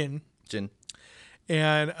 Jin. Jin.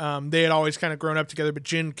 And they had always kind of grown up together, but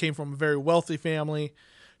Jin came from a very wealthy family,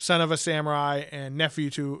 son of a samurai and nephew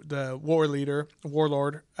to the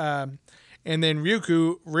warlord. And then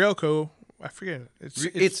Ryoko, I forget. It's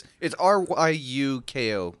It's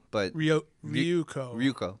Ryuko, but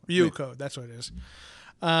Ryuko. Ryuko. That's what it is.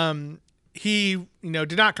 He,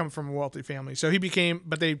 did not come from a wealthy family, so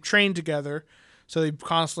but they trained together, so they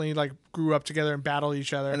constantly like grew up together and battled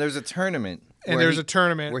each other. And there's a tournament. And there's a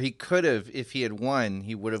tournament where he could have, if he had won,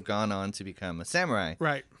 he would have gone on to become a samurai.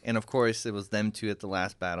 Right. And of course, it was them two at the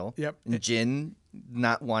last battle. Yep. And Jin,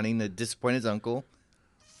 not wanting to disappoint his uncle,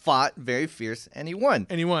 fought very fierce, and he won.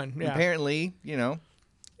 Yeah. Apparently,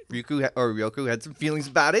 Ryoko had some feelings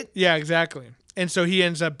about it. Yeah, exactly. And so he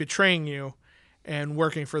ends up betraying you and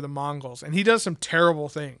working for the Mongols. And he does some terrible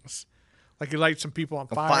things. Like he lights some people on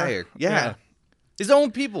fire. Yeah. His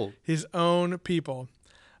own people. His own people.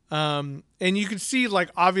 And you can see, like,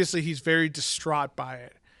 obviously he's very distraught by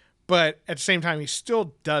it. But at the same time, he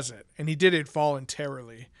still does it. And he did it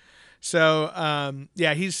voluntarily. So,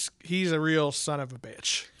 he's a real son of a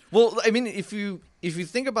bitch. Well, I mean, if you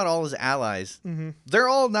think about all his allies, they're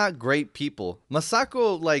all not great people.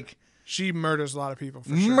 Masako, like... She murders a lot of people,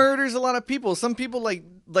 for sure. Murders a lot of people. Some people, like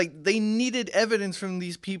they needed evidence from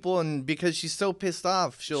these people, and because she's so pissed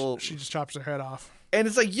off, She just chops their head off. And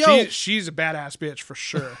it's like, yo... She's a badass bitch, for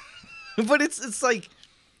sure. But it's like,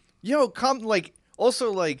 yo,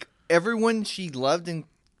 also, like, everyone she loved and,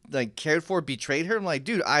 like, cared for betrayed her. I'm like,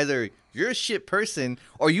 dude, either you're a shit person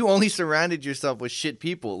or you only surrounded yourself with shit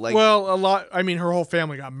people. Like, well, her whole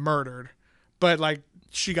family got murdered, but, like,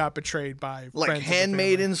 she got betrayed by like friends of the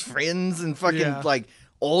handmaidens, friends, and fucking, like,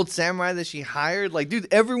 old samurai that she hired. Like, dude,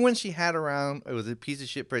 everyone she had around, it was a piece of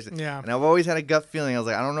shit person. Yeah. And I've always had a gut feeling. I was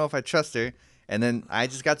like, I don't know if I trust her. And then I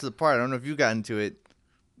just got to the part. I don't know if you got into it.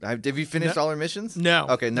 Have you finished all her missions? No.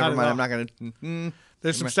 Okay, never mind. all. I'm not going to...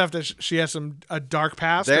 There's some stuff that she has a dark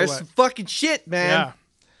past. There's some fucking shit, man.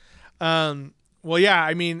 Yeah. Well, yeah,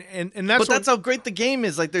 I mean, and that's that's how great the game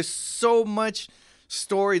is. Like, there's so much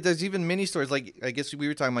story. There's even mini stories. Like, I guess we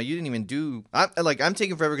were talking about, you didn't even do... I'm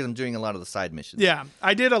taking forever because I'm doing a lot of the side missions. Yeah,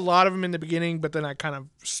 I did a lot of them in the beginning, but then I kind of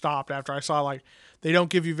stopped after I saw, like, they don't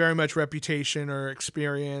give you very much reputation or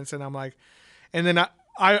experience, and I'm like... And then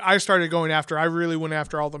I started going after... I really went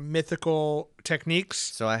after all the mythical techniques.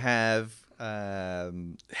 So I have...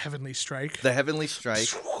 Heavenly Strike. The Heavenly Strike.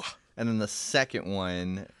 And then the second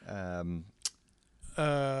one...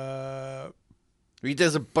 he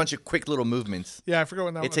does a bunch of quick little movements. Yeah, I forgot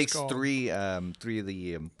what that was It takes called. three of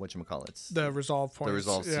the whatchamacallits. The resolve points. The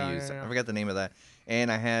resolve yeah, CUs. yeah. I forgot the name of that. And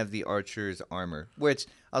I have the Archer's Armor, which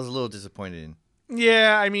I was a little disappointed in.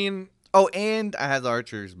 Yeah, I mean... Oh, and I have the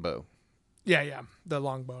Archer's Bow. Yeah, the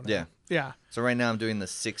longbow. Yeah. Yeah. So right now I'm doing the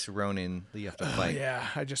 6 Ronin that you have to fight. Yeah,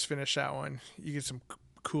 I just finished that one. You get some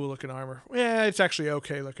cool looking armor. Yeah, it's actually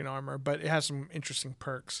okay looking armor, but it has some interesting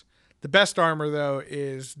perks. The best armor, though,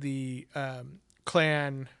 is the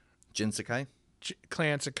Clan Sakai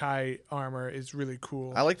armor is really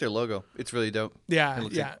cool. I like their logo. It's really dope. Yeah.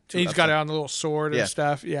 Like And he's got it on the little sword and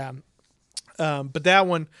stuff. Yeah. But that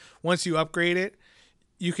one, once you upgrade it,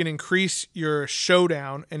 you can increase your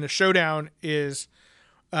showdown. And the showdown is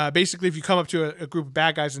basically if you come up to a group of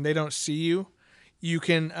bad guys and they don't see you, you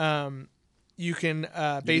can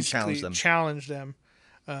basically challenge them.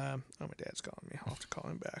 My dad's calling me. I'll have to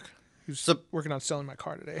call him back. He's working on selling my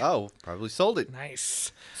car today. Oh, probably sold it.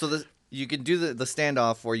 Nice. So you can do the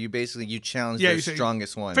standoff where you challenge the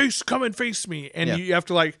strongest one. Come and face me. And you have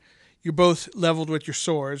to, you're both leveled with your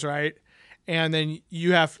swords, right? And then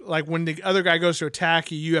you have, when the other guy goes to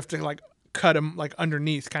attack you, you have to, cut him,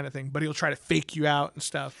 underneath kind of thing. But he'll try to fake you out and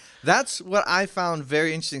stuff. That's what I found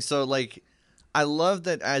very interesting. So, I love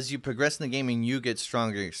that as you progress in the game and you get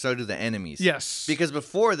stronger, so do the enemies. Yes. Because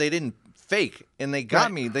before they didn't fake, and they got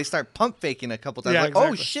Right. me. They start pump faking a couple times. Yeah, Like, oh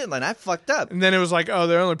exactly. shit, man, I fucked up. And then it was like, oh,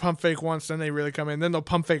 they're only pump fake once, then they really come in. Then they'll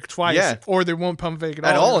pump fake twice, Yeah. or they won't pump fake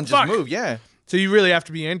At all and just Fuck. move, yeah. So you really have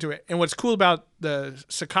to be into it. And what's cool about the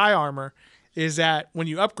Sakai armor is that when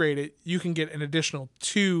you upgrade it, you can get an additional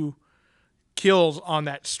 2 kills on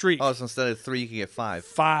that streak. Oh, so instead of 3, you can get 5.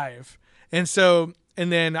 5. And so,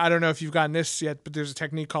 and then I don't know if you've gotten this yet, but there's a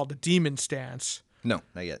technique called the demon stance, No,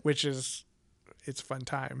 not yet. which is, it's a fun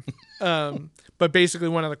time. But basically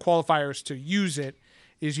one of the qualifiers to use it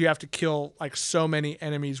is you have to kill like so many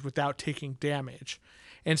enemies without taking damage.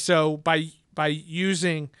 And so by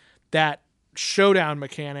using that showdown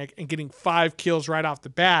mechanic and getting 5 kills right off the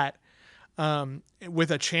bat, with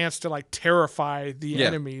a chance to like terrify the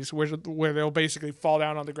enemies, where they'll basically fall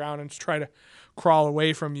down on the ground and try to crawl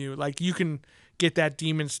away from you. Like you can get that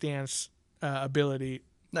demon stance ability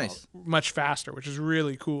Nice. much faster, which is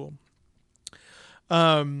really cool.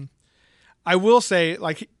 I will say,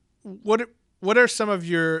 like, what are some of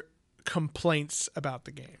your complaints about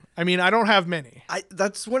the game? I mean, I don't have many.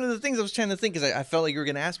 That's one of the things I was trying to think, is I felt like you were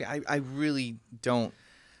going to ask me. I really don't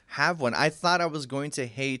have one. I thought I was going to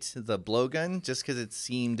hate the blowgun just because it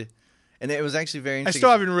seemed, and it was actually very I interesting.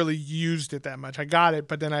 still haven't really used it that much. I got it,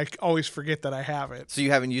 but then I always forget that I have it. So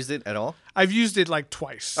you haven't used it at all? I've used it like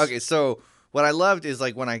twice. Okay, so what I loved is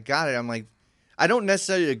like when I got it, I'm like, I don't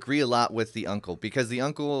necessarily agree a lot with the uncle, because the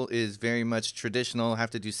uncle is very much traditional, have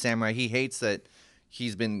to do samurai. He hates that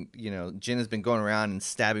he's been, Jin has been going around and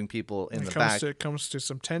stabbing people in the back. It comes to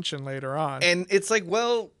some tension later on. And it's like,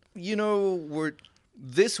 well,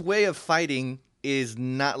 this way of fighting is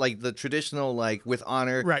not like the traditional, like with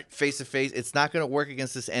honor, Right. face to face. It's not going to work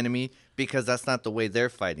against this enemy because that's not the way they're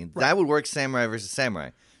fighting. That would work samurai versus samurai.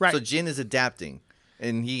 Right. So Jin is adapting,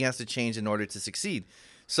 and he has to change in order to succeed.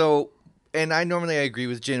 So, and I agree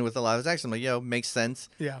with Jin with a lot of his actions. I'm like, makes sense.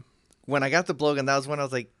 Yeah. When I got the blowgun, that was when I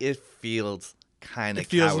was like, it feels kind of It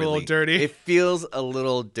feels a little dirty. It feels a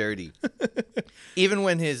little dirty. Even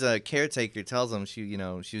when his caretaker tells him she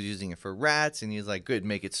was using it for rats, and he's like, good,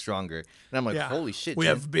 make it stronger. And I'm like, Yeah. holy shit. We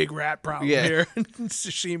Jin. have a big rat problem Yeah. here in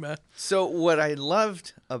Tsushima. So what I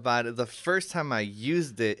loved about it, the first time I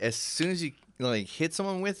used it, as soon as you hit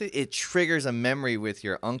someone with it, it triggers a memory with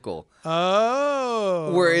your uncle.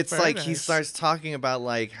 Oh. Where it's very like he nice. starts talking about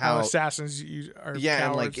like how how assassins are yeah, and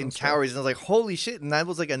cowards like in stuff. cowards, and I was like, holy shit, and that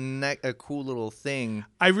was like a cool little thing.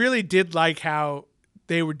 I really did like how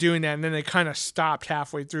they were doing that, and then they kind of stopped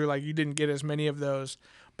halfway through. Like you didn't get as many of those,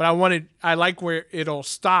 but I like where it'll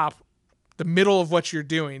stop the middle of what you're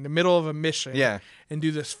doing, the middle of a mission, Yeah. and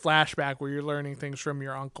do this flashback where you're learning things from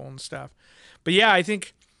your uncle and stuff. But yeah, I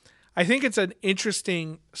think it's an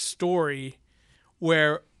interesting story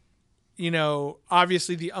where,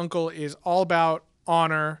 obviously the uncle is all about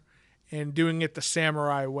honor and doing it the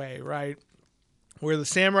samurai way, right? Where the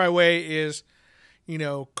samurai way is,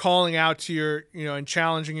 calling out to your, and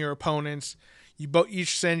challenging your opponents. You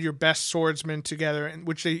each send your best swordsmen together, and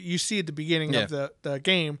which you see at the beginning of the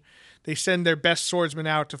game. They send their best swordsmen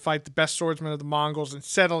out to fight the best swordsmen of the Mongols and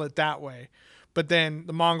settle it that way. But then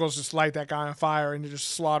the Mongols just light that guy on fire and just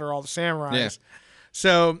slaughter all the samurais. Yeah.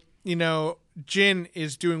 So, Jin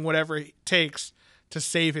is doing whatever it takes to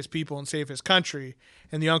save his people and save his country,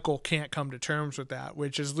 and the uncle can't come to terms with that,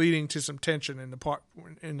 which is leading to some tension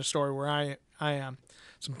in the story where I am.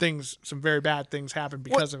 Some very bad things happen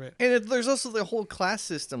because of it. And there's also the whole class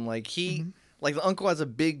system. Like like the uncle has a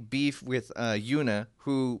big beef with Yuna,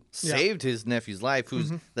 who saved his nephew's life.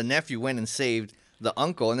 Who's the nephew went and saved the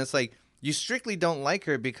uncle, and it's like you strictly don't like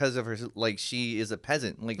her because of her. Like she is a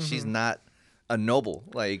peasant. Like she's not a noble.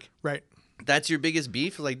 Like Right. that's your biggest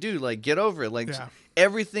beef. Like dude, like get over it. Like Yeah.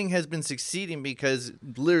 everything has been succeeding because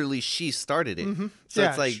literally she started it. So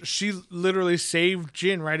it's like she literally saved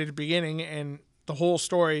Jin right at the beginning, and the whole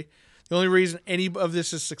story. The only reason any of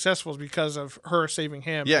this is successful is because of her saving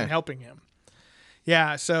him and helping him.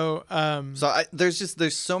 Yeah. So.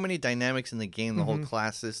 there's so many dynamics in the game. The whole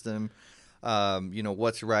class system.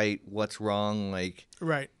 What's right, what's wrong.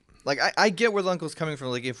 Right. Like I get where the uncle's coming from.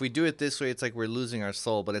 Like if we do it this way, it's like we're losing our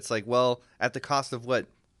soul. But it's like, well, at the cost of what?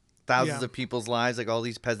 Thousands of people's lives. Like all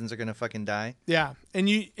these peasants are gonna fucking die. Yeah, and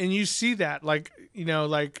you see that like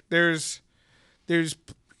there's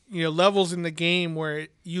levels in the game where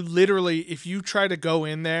you literally, if you try to go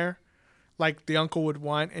in there like the uncle would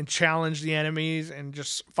want and challenge the enemies and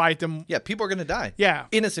just fight them. Yeah, people are gonna die. Yeah.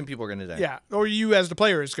 Innocent people are gonna die. Yeah, or you as the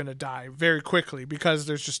player is going to die very quickly because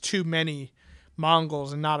there's just too many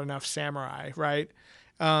Mongols and not enough samurai, right?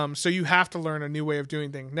 So you have to learn a new way of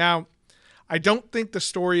doing things. Now, I don't think the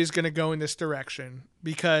story is going to go in this direction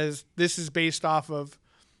because this is based off of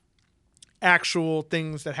actual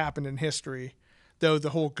things that happened in history. Though the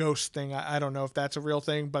whole ghost thing, I don't know if that's a real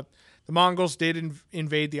thing, but the Mongols did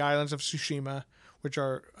invade the islands of Tsushima, which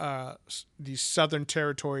are these southern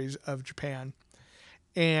territories of Japan,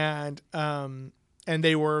 and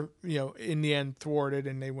they were, in the end thwarted,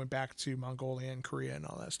 and they went back to Mongolia and Korea and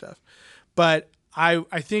all that stuff. But I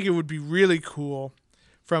think it would be really cool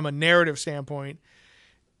from a narrative standpoint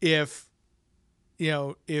if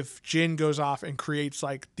Jin goes off and creates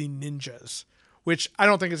like the ninjas, which I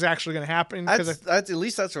don't think is actually going to happen. That's at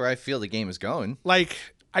least that's where I feel the game is going. Like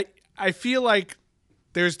I feel like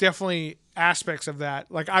there's definitely aspects of that.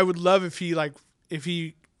 Like I would love if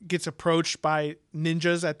he gets approached by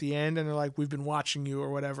ninjas at the end and they're like, "We've been watching you," or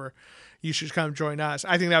whatever. You should come join us.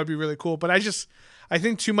 I think that would be really cool. But I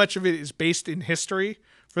think too much of it is based in history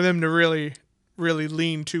for them to really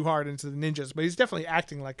lean too hard into the ninjas. But he's definitely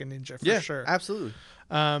acting like a ninja for sure. Absolutely.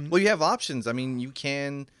 Well, you have options. I mean, you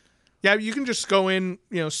can. Yeah, you can just go in,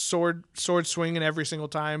 sword swinging every single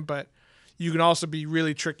time, but you can also be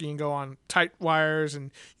really tricky and go on tight wires and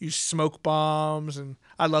use smoke bombs. And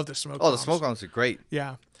I love the smoke bombs. Oh, the smoke bombs are great.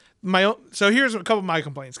 Yeah. So here's a couple of my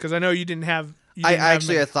complaints because I know you didn't have. I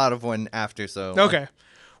thought of one after. So okay,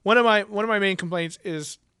 one of my main complaints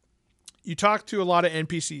is you talk to a lot of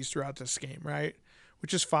NPCs throughout this game, right?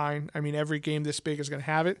 Which is fine. I mean, every game this big is going to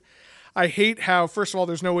have it. I hate how, first of all,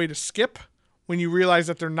 there's no way to skip when you realize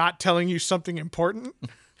that they're not telling you something important.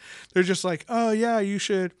 They're just like, "Oh yeah, you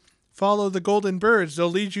should follow the golden birds. They'll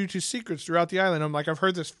lead you to secrets throughout the island." I'm like, I've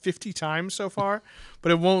heard this 50 times so far,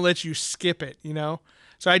 but it won't let you skip it,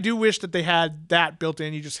 So I do wish that they had that built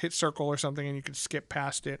in. You just hit circle or something and you could skip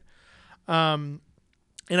past it. And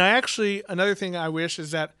another thing I wish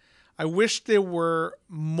is that I wish there were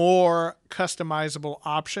more customizable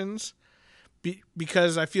options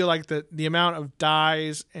because I feel like the amount of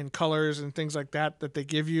dyes and colors and things like that they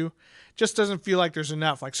give you just doesn't feel like there's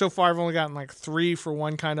enough. Like so far I've only gotten like 3 for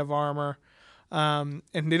one kind of armor. And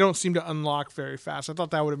they don't seem to unlock very fast. I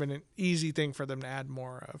thought that would have been an easy thing for them to add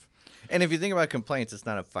more of. And if you think about complaints, it's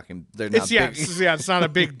not a fucking. They're not. Big. It's not a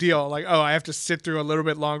big deal. Like, oh, I have to sit through a little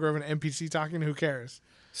bit longer of an NPC talking. Who cares?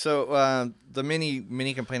 So the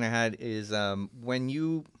mini complaint I had is when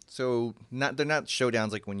you they're not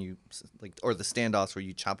showdowns like when you or the standoffs where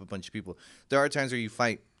you chop a bunch of people. There are times where you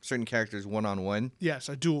fight certain characters one-on-one. Yes,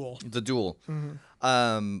 a duel. The duel.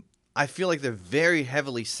 Mm-hmm. I feel like they're very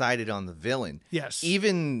heavily sided on the villain. Yes.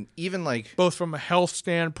 Even like both from a health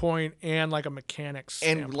standpoint and like a mechanics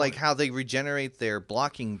standpoint. And like how they regenerate their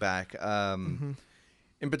blocking back.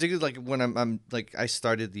 In particular, like when I'm like I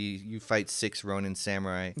started you fight 6 Ronin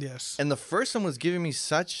samurai. Yes. And the first one was giving me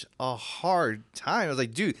such a hard time. I was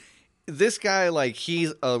like, dude, this guy, like,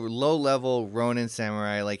 he's a low level Ronin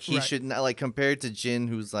samurai. Like he should not, like, compared to Jin,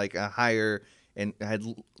 who's like a higher and had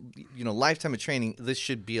lifetime of training, this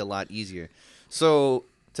should be a lot easier. So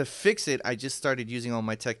to fix it, I just started using all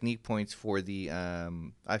my technique points for the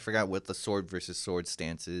I forgot what the sword versus sword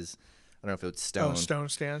stance is. I don't know if it was stone. Oh, stone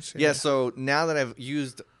stance. Yeah, so now that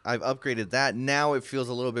I've upgraded that, now it feels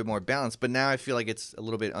a little bit more balanced, but now I feel like it's a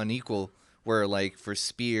little bit unequal where like for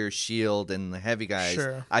spear, shield, and the heavy guys,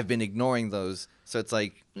 I've been ignoring those. So it's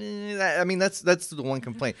like, that's the one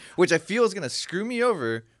complaint, which I feel is going to screw me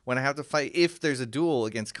over when I have to fight if there's a duel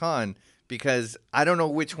against Khan, because I don't know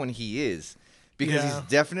which one he is. Because he's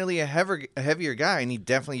definitely a heavier guy, and he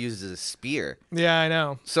definitely uses a spear. Yeah, I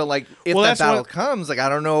know. So, like, if that battle comes, like, I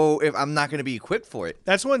don't know if I'm not going to be equipped for it.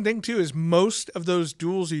 That's one thing, too, is most of those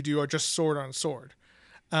duels you do are just sword on sword.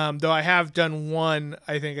 Though I have done one,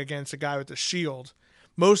 I think, against a guy with a shield.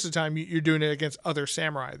 Most of the time, you're doing it against other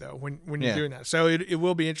samurai, though, when you're doing that. So it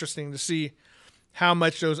will be interesting to see how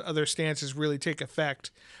much those other stances really take effect.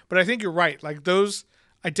 But I think you're right. Like, those...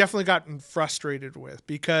 I definitely gotten frustrated with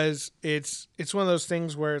because it's one of those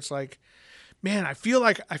things where it's like, man, I feel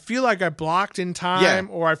like I blocked in time,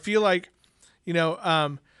 or I feel like,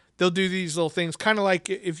 they'll do these little things, kind of like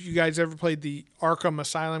if you guys ever played the Arkham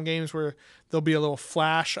Asylum games where there'll be a little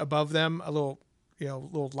flash above them, a little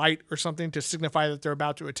light or something to signify that they're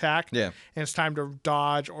about to attack. Yeah, and it's time to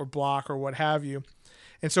dodge or block or what have you.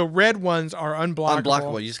 And so red ones are unblockable.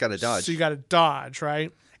 Unblockable, you just got to dodge. So you got to dodge,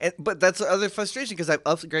 right? But that's the other frustration because I've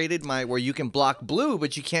upgraded where you can block blue,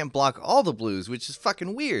 but you can't block all the blues, which is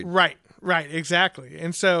fucking weird. Right, exactly.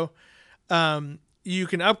 And so you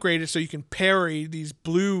can upgrade it so you can parry these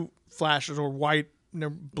blue flashes or white,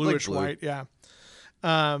 bluish white, yeah.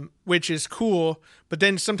 which is cool. But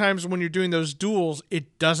then sometimes when you're doing those duels,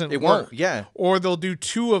 it doesn't work. won't, yeah. Or they'll do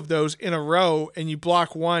 2 of those in a row and you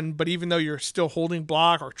block one, but even though you're still holding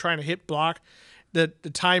block or trying to hit block, the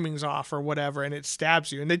timing's off or whatever, and it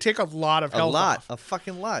stabs you. And they take a lot of health off. A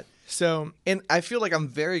fucking lot. So, And I feel like I'm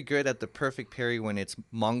very good at the perfect parry when it's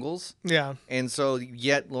Mongols. yeah. And so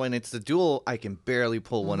yet when it's the duel, I can barely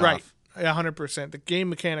pull one Right. off. 100%. The game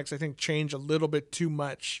mechanics, I think, change a little bit too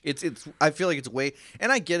much. It's I feel like it's way,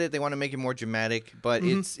 and I get it. They want to make it more dramatic, but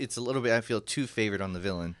it's a little bit. I feel too favored on the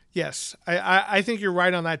villain. Yes, I think you're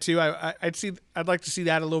right on that too. I'd like to see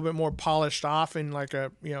that a little bit more polished off in like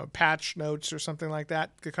a patch notes or something like that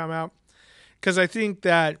could come out, because I think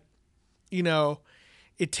that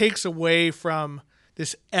it takes away from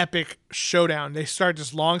this epic showdown. They start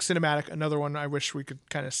this long cinematic. Another one I wish we could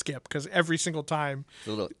kind of skip, because every single time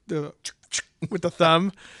with the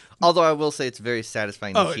thumb. Although I will say it's very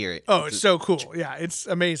satisfying to hear it. Oh, it's so cool. Yeah, it's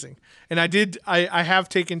amazing. And I have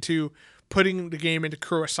taken to putting the game into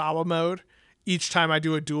Kurosawa mode each time I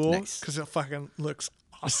do a duel, because it fucking looks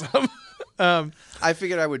awesome. I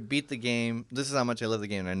figured I would beat the game. This is how much I love the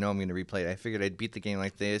game, and I know I'm going to replay it. I figured I'd beat the game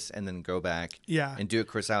like this and then go back and do it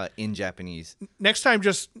Kurosawa in Japanese. Next time,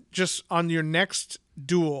 just on your next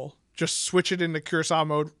duel, just switch it into Kurosawa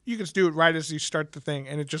mode. You can just do it right as you start the thing,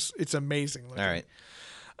 and it's amazing looking. All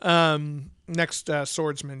right. Next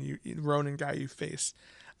swordsman, you Ronin guy you face.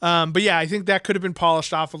 But yeah, I think that could have been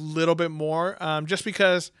polished off a little bit more, just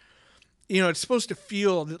because it's supposed to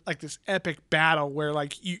feel like this epic battle where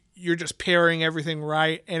like you're just parrying everything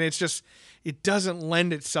right, and it doesn't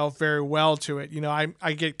lend itself very well to it.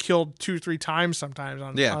 I get killed 2-3 times sometimes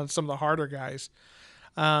on some of the harder guys.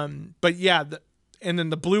 But yeah, and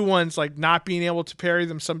then the blue ones, like not being able to parry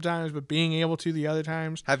them sometimes, but being able to the other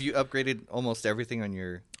times. Have you upgraded almost everything on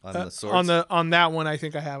the swords? On that one, I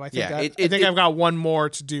think I have. I think I've got one more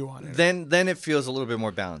to do on it. Then it feels a little bit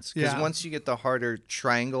more balanced, because Yeah. once you get the harder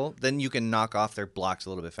triangle, then you can knock off their blocks a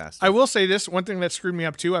little bit faster. I will say this one thing that screwed me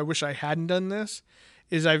up too. I wish I hadn't done this.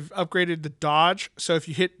 Is I've upgraded the dodge, so if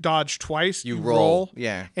you hit dodge twice, you roll.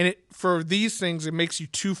 Yeah. And for these things, it makes you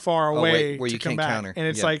too far away where to you come can't back. counter. And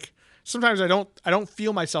it's Yeah. like sometimes I don't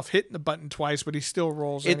feel myself hitting the button twice, but he still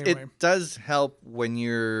rolls anyway. It does help when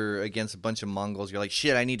you're against a bunch of Mongols. You're like,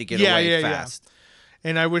 shit, I need to get away fast.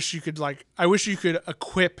 And I wish you could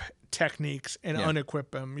equip techniques and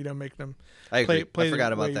unequip them. Make them. I agree. Play I forgot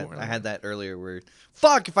the way about you that. want I them. had that earlier where,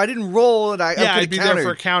 fuck, if I didn't roll and I could I'd be countered. there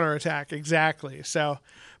for a counter attack. Exactly. So,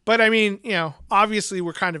 but I mean, obviously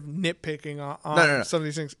we're kind of nitpicking on some of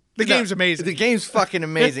these things. The game's amazing. The game's fucking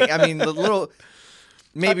amazing. I mean, the little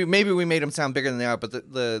maybe we made them sound bigger than they are, but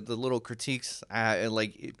the little critiques,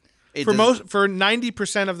 like it for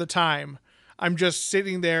 90% of the time, I'm just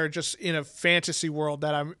sitting there, just in a fantasy world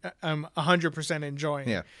that I'm 100% enjoying.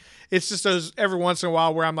 Yeah. It's just those every once in a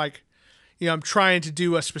while where I'm like, I'm trying to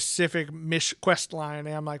do a specific quest line,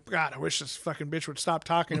 and I'm like, God, I wish this fucking bitch would stop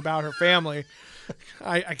talking about her family.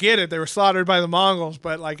 I get it; they were slaughtered by the Mongols,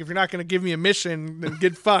 but like, if you're not going to give me a mission, then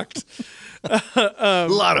get fucked. A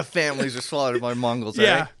lot of families are slaughtered by Mongols.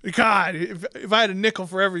 Yeah, Right? God, if I had a nickel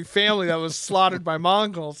for every family that was slaughtered by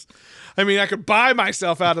Mongols, I mean, I could buy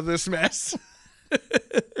myself out of this mess.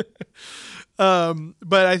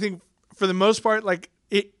 But I think for the most part, like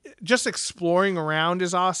just exploring around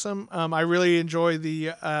is awesome. I really enjoy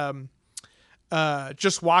the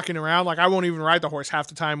just walking around. Like I won't even ride the horse half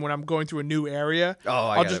the time when I'm going through a new area.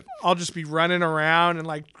 I'll just be running around and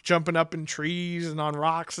like jumping up in trees and on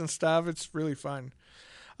rocks and stuff. It's really fun.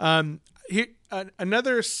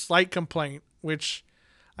 Another slight complaint, which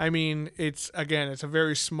I mean, it's a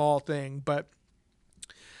very small thing, but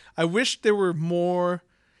I wish there were more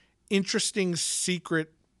interesting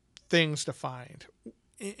secret things to find.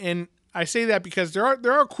 And I say that because there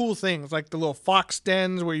are cool things like the little fox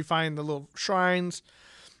dens where you find the little shrines,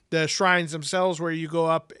 the shrines themselves where you go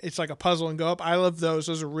up. It's like a puzzle and go up. I love those.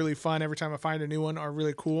 Those are really fun. Every time I find a new one, are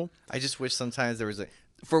really cool. I just wish sometimes there was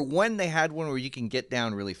for when they had one where you can get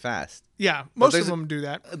down really fast. Yeah, most of them do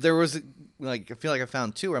that. There was I feel like I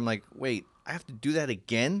found 2 where I'm like, wait, I have to do that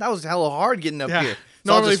again? That was hella hard getting up here.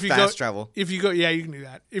 So normally, if you fast travel. If you go, yeah, you can do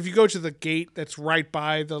that. If you go to the gate that's right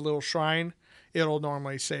by the little shrine, it'll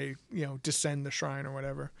normally say, descend the shrine or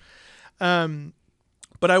whatever.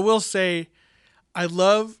 But I will say, I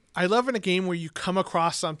love in a game where you come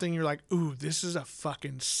across something, you're like, ooh, this is a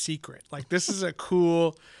fucking secret. Like, this is a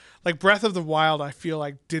cool, like Breath of the Wild, I feel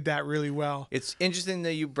like did that really well. It's interesting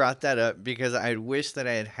that you brought that up because I wish that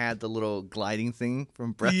I had the little gliding thing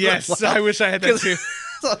from Breath of the Wild. Yes, I wish I had that too.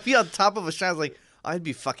 So I'll be on top of a shrine, I was like, I'd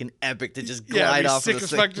be fucking epic to just glide off sick of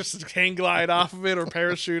as this fuck, thing. just hang glide off of it or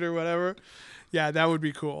parachute or whatever. Yeah, that would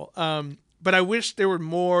be cool. But I wish there were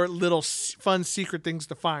more little fun secret things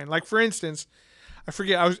to find. Like for instance, I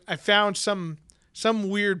forget I found some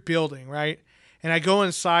weird building, right? And I go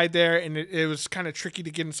inside there, and it was kind of tricky to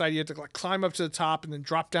get inside. You had to like climb up to the top and then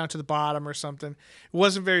drop down to the bottom or something. It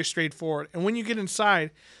wasn't very straightforward. And when you get inside,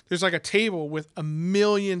 there's like a table with a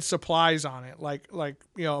million supplies on it, like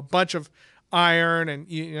a bunch of iron, and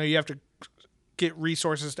you have to get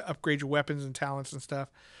resources to upgrade your weapons and talents and stuff.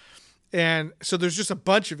 And so there's just a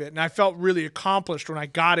bunch of it. And I felt really accomplished when I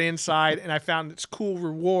got inside and I found this cool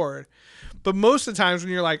reward. But most of the times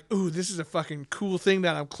when you're like, ooh, this is a fucking cool thing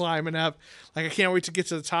that I'm climbing up. Like, I can't wait to get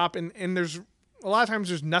to the top. And there's a lot of times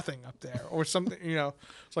there's nothing up there or something,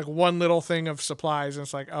 it's like one little thing of supplies. And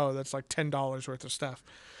it's like, oh, that's like $10 worth of stuff.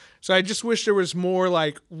 So I just wish there was more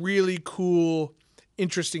like really cool,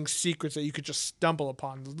 interesting secrets that you could just stumble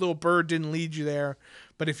upon. The little bird didn't lead you there,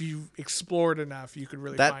 but if you explored enough, you could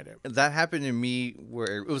really find it. That happened to me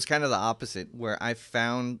where it was kind of the opposite, where I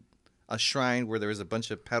found a shrine where there was a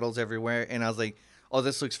bunch of petals everywhere, and I was like, oh,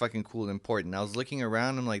 this looks fucking cool and important. I was looking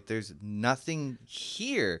around, I'm like, there's nothing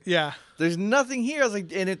here. Yeah. There's nothing here. I was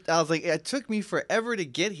like, it took me forever to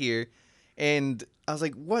get here, and I was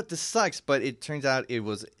like, what? This sucks. But it turns out it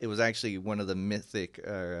was actually one of the mythic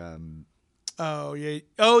Oh, yeah.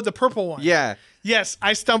 Oh, the purple one. Yeah. Yes,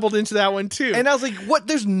 I stumbled into that one too. And I was like, what?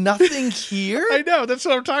 There's nothing here? I know. That's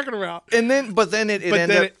what I'm talking about. And then it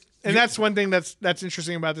ended up... And that's one thing that's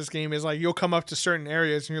interesting about this game is like you'll come up to certain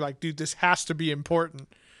areas and you're like, dude, this has to be important.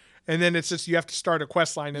 And then it's just you have to start a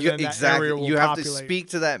quest line and then that area will You have populate. to speak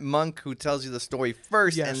to that monk who tells you the story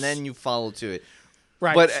first, Yes. and then you follow to it.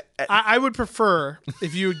 Right. But I would prefer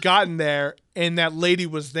if you had gotten there and that lady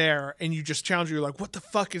was there and you just challenged her, you're like, what the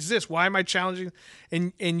fuck is this? Why am I challenging?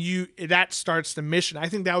 And that starts the mission. I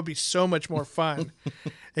think that would be so much more fun.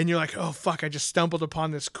 And you're like, oh fuck, I just stumbled upon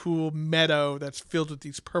this cool meadow that's filled with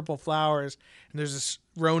these purple flowers. And there's this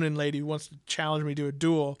Ronin lady who wants to challenge me to a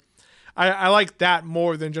duel. I like that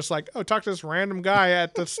more than just like, oh, talk to this random guy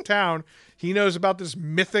at this town. He knows about this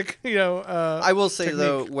mythic, I will say, technique.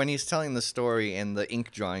 though, when he's telling the story and the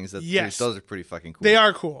ink drawings, Yes. those are pretty fucking cool. They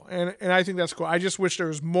are cool, and I think that's cool. I just wish there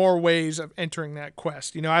was more ways of entering that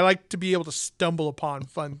quest. I like to be able to stumble upon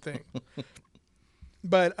fun things.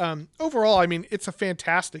 But overall, I mean, it's a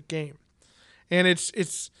fantastic game, and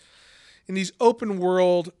it's in these open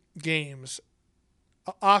world games.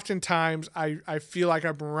 Oftentimes, I feel like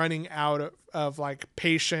I'm running out of like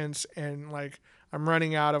patience and like I'm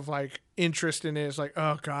running out of like interest in it. It's like,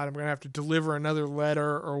 oh God, I'm going to have to deliver another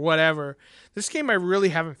letter or whatever. This game, I really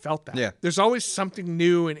haven't felt that. Yeah. There's always something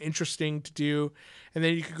new and interesting to do. And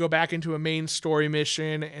then you could go back into a main story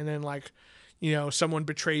mission and then like, someone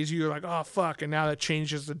betrays you. You're like, oh fuck. And now that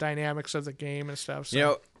changes the dynamics of the game and stuff.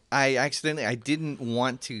 So. I didn't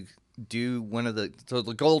want to do one of the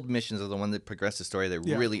gold missions are the one that progress the story that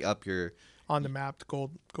really up your on the map, the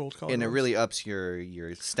gold color. And it really ups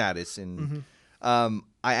your status. And I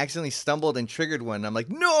accidentally stumbled and triggered one. I'm like,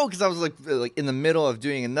 no, because I was like in the middle of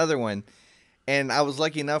doing another one, and I was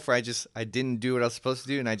lucky enough where I didn't do what I was supposed to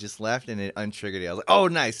do, and I just left, and it untriggered it. I was like, oh,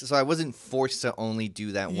 nice. So I wasn't forced to only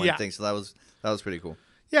do that one thing. So that was pretty cool.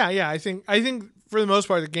 Yeah. I think for the most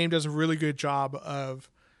part the game does a really good job of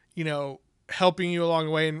helping you along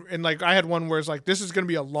the way, and like I had one where it's like, this is going to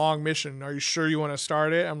be a long mission, are you sure you want to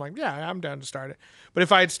start it? I'm like, yeah, I'm down to start it. But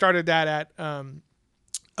if I had started that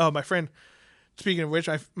at my friend, speaking of which,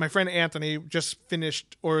 my friend Anthony just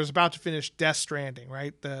finished or was about to finish Death Stranding,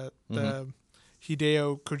 right, the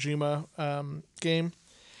Hideo Kojima game,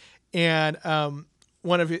 and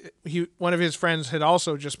one of his friends had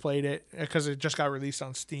also just played it because it just got released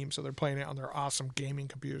on Steam, so they're playing it on their awesome gaming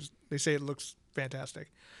computers. They say it looks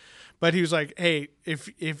fantastic. But he was like, hey,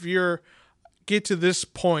 if you're get to this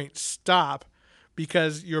point, stop,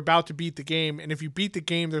 because you're about to beat the game. And if you beat the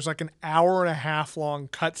game, there's like an hour and a half long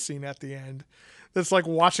cutscene at the end. That's like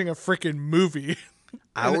watching a freaking movie.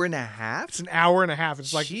 Hour and a half? It's an hour and a half.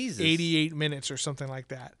 It's like Jesus. 88 minutes or something like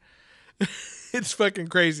that. It's fucking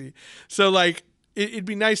crazy. So like it'd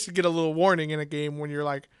be nice to get a little warning in a game when you're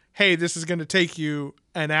like, hey, this is going to take you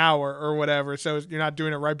an hour or whatever. So you're not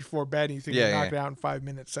doing it right before bed and you think you'll knock it out in 5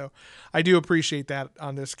 minutes. So I do appreciate that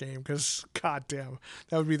on this game because, goddamn,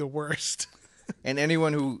 that would be the worst. And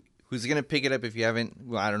anyone who's going to pick it up, if you haven't,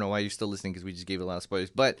 well, I don't know why you're still listening because we just gave a lot of spoilers,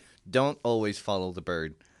 but don't always follow the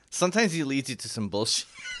bird. Sometimes he leads you to some bullshit.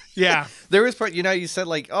 Yeah. There was part, you said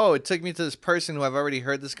like, oh, it took me to this person who I've already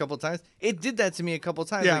heard this a couple of times. It did that to me a couple of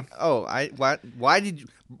times. Yeah. Like, oh, why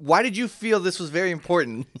did you feel this was very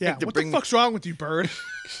important? Yeah. What the fuck's wrong with you, bird?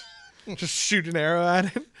 Just shoot an arrow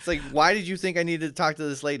at it. It's like, why did you think I needed to talk to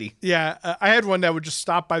this lady? Yeah. I had one that would just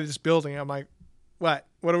stop by this building. I'm like, what?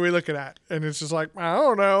 What are we looking at? And it's just like, I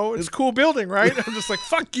don't know. It's a cool building, right? I'm just like,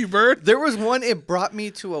 fuck you, bird. There was one, it brought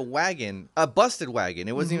me to a wagon, a busted wagon.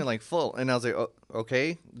 It Mm-hmm. wasn't even like full. And I was like, oh,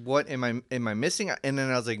 okay, what am I missing? And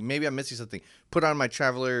then I was like, maybe I'm missing something. Put on my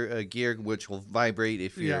traveler gear, which will vibrate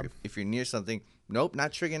if you're near something. Nope,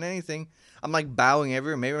 not triggering anything. I'm like bowing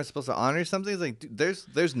everywhere. Maybe I'm supposed to honor something. It's like, dude,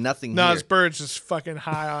 there's nothing No, here. this bird's just fucking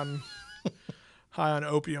high on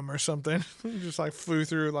opium or something. He just like flew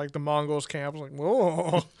through like the Mongols camp. I was like,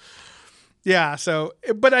 whoa. Yeah. So,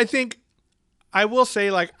 but I think I will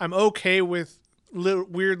say like I'm okay with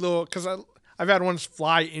weird little because I've had ones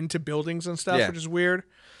fly into buildings and stuff, Yeah. which is weird.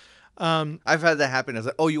 I've had that happen. I was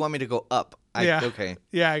like, oh, you want me to go up? Yeah. Okay.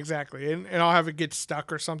 Yeah, exactly. And I'll have it get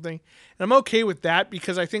stuck or something. And I'm okay with that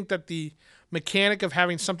because I think that the mechanic of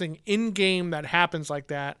having something in game that happens like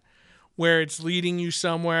that, where it's leading you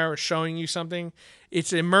somewhere or showing you something,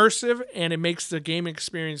 it's immersive and it makes the game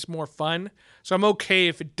experience more fun. So I'm okay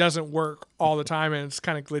if it doesn't work all the time and it's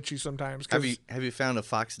kind of glitchy sometimes. Have you found a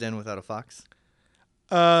fox den without a fox?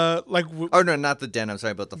 Like Oh no, not the den. I'm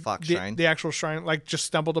sorry about the fox shrine. the actual shrine, like just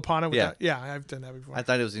stumbled upon it. Yeah. Yeah, I've done that before. I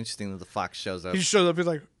thought it was interesting that the fox shows up. He just shows up. He's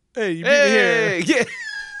like, "Hey, you beat me here." Hey, yeah.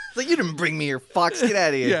 It's like, you didn't bring me here, fox. Get out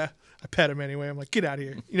of here. Yeah, I pet him anyway. I'm like, "Get out of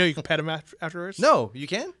here." You know, you can pet him afterwards. No, you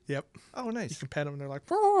can? Yep. Oh, You nice. can pet them and they're like,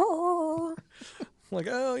 I'm like,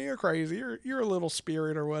 oh, you're crazy. You're a little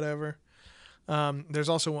spirit or whatever. There's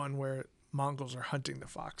also one where Mongols are hunting the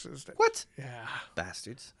foxes. What? Yeah,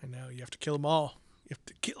 Bastards. I know. You have to kill them all. You have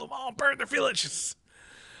to kill them all, burn their villages.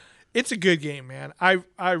 It's a good game, man.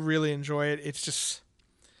 I really enjoy it. It's just,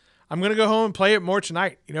 I'm going to go home and play it more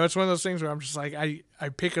tonight. You know, it's one of those things where I'm just like, I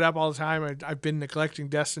pick it up all the time. I've been neglecting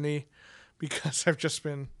Destiny because I've just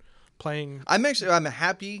been playing. I'm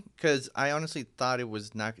happy because I honestly thought it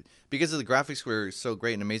was not because of the graphics were so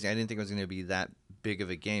great and amazing. I didn't think it was going to be that big of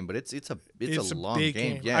a game, but it's a long big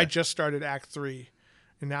game. Yeah. I just started Act 3,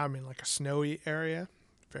 and now I'm in like a snowy area.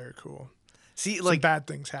 Very cool. See, Some like bad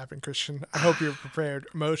things happen, Christian. I hope you're prepared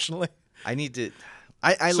emotionally. I need to.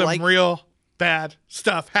 I Some like. real bad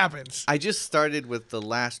stuff happens. I just started with the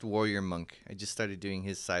last warrior monk. I just started doing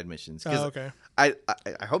his side missions. 'Cause Oh, okay. I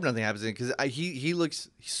hope nothing happens because he looks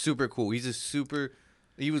super cool.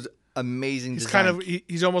 He was amazing. He's design. kind of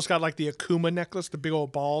he's almost got like the Akuma necklace, the big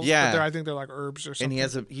old balls. Yeah. But I think they're like herbs or something.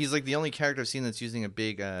 and he's like the only character I've seen that's using a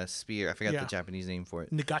big spear. I forgot Yeah. the Japanese name for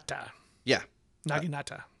it. Nagata. Yeah.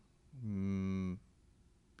 Naginata.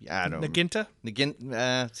 I don't. Naginta. Again,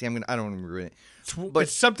 see, I don't remember it.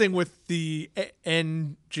 It's something with the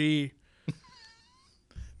NG.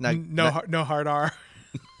 No hard R.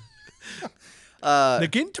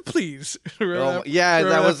 Naginta, please. Remember yeah, remember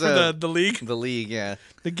that was for the league. The league, yeah.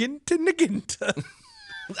 Naginta.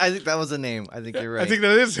 I think that was the name. I think you're right. I think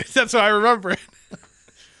that is it. That's how I remember it.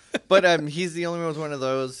 But he's the only one with one of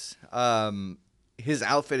those. His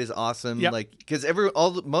outfit is awesome. Yep. Like because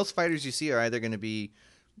most fighters you see are either going to be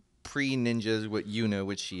pre-ninjas, what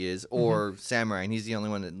which she is, or samurai, and he's the only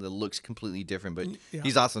one that looks completely different. But Yeah.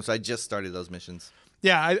 he's awesome. So I just started those missions.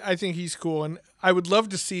 Yeah, I think he's cool, and I would love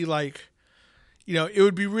to see like, you know, it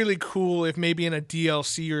would be really cool if maybe in a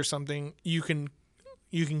DLC or something you can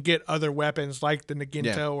get other weapons like the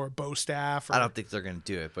Naginta Yeah. or bow staff. Or, I don't think they're going to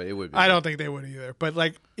do it, but it would be. I don't think they would either. But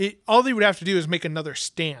like, all they would have to do is make another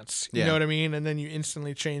stance. You Yeah. know what I mean? And then you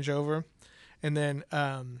instantly change over, and then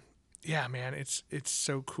yeah, man, it's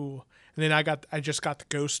so cool. And then I just got the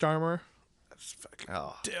ghost armor. That's fucking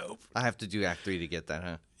Oh, dope. I have to do Act 3 to get that,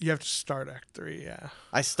 huh? You have to start Act 3, yeah.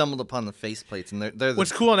 I stumbled upon the faceplates, and they're the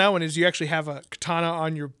What's cool on that one is you actually have a katana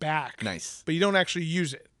on your back. nice. But you don't actually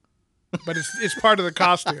use it. But it's part of the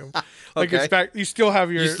costume. Like Okay. it's back. You still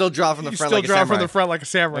have your. You still draw from the front still like a draw from samurai. the front like a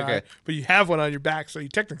samurai. Okay. But you have one on your back, so you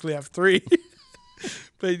technically have 3.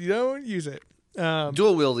 But you don't use it.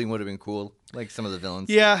 Dual wielding would have been cool, like some of the villains.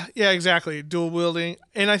 Yeah, exactly. Dual wielding,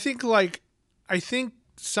 and I think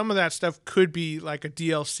some of that stuff could be like a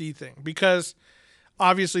DLC thing because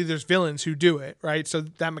obviously there's villains who do it, right? So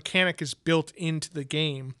that mechanic is built into the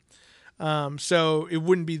game. So it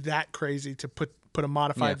wouldn't be that crazy to put a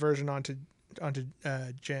modified Yeah. version onto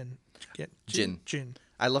Jin. Jin.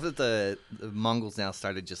 I love that the Mongols now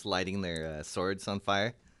started just lighting their swords on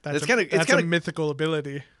fire. That's It's a mythical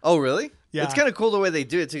ability. Oh, really? Yeah. It's kind of cool the way they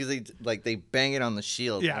do it too, because they bang it on the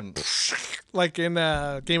shield. Yeah, and- like in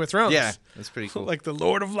Game of Thrones. yeah, that's pretty cool. Like the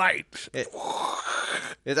Lord of Light.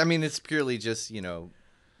 I mean, it's purely just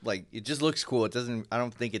like it just looks cool. It doesn't. I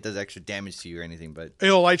don't think it does extra damage to you or anything. But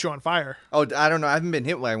It'll light you on fire. oh, I don't know. I haven't been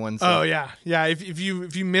hit by one. So. Oh yeah. If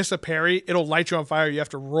you miss a parry, it'll light you on fire. You have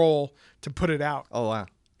to roll to put it out. Oh wow.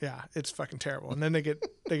 Yeah, it's fucking terrible. And then they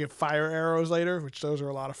get fire arrows later, which those are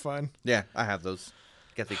a lot of fun. Yeah, I have those.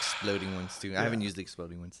 Got the exploding ones too. I haven't used the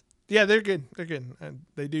exploding ones. Yeah, they're good. They're good. And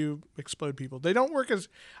they do explode people. They don't work as...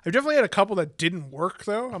 I've definitely had a couple that didn't work,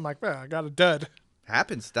 though. I'm like, well, I got a dud.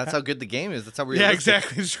 Happens. That's how good the game is. That's how realistic. Yeah,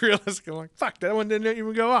 exactly. It's realistic. I'm like, fuck, that one didn't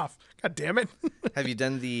even go off. God damn it. Have you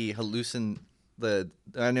done the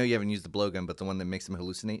I know you haven't used the blowgun, but the one that makes them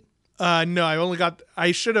hallucinate? No, I only got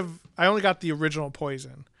the original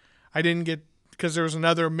poison. I didn't get... Because there was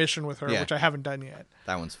another mission with her, which I haven't done yet.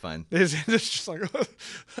 That one's fun. It's just like,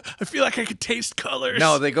 I feel like I could taste colors.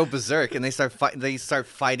 No, they go berserk and they start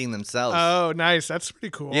fighting themselves. Oh, nice. That's pretty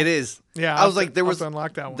cool. It is. Yeah, I was like, I'll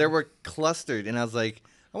unlock that one. They were clustered, and I was like,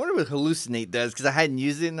 I wonder what hallucinate does, because I hadn't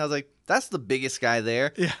used it, and I was like, that's the biggest guy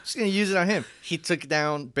there. Yeah, just gonna use it on him. He took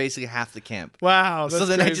down basically half the camp. Wow. So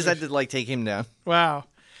then crazy. I just had to take him down. Wow.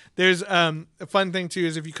 There's a fun thing too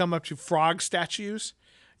is if you come up to frog statues,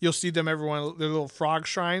 you'll see them everyone their little frog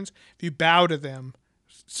shrines. If you bow to them,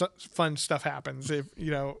 fun stuff happens. If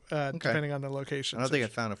depending on the location. I don't think I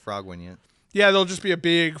found a frog one yet. Yeah, they'll just be a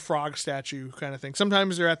big frog statue kind of thing.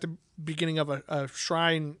 Sometimes they're at the beginning of a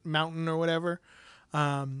shrine mountain or whatever.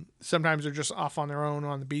 Sometimes they're just off on their own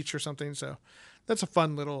on the beach or something. So that's a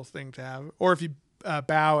fun little thing to have. Or if you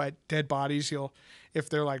bow at dead bodies, if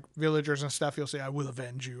they're like villagers and stuff, you'll say, I will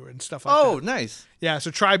avenge you and stuff like that. Oh, nice. Yeah, so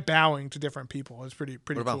try bowing to different people. It's pretty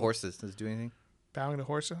What about cool. horses? Does it do anything? Bowing to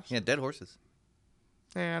horses? Yeah, dead horses.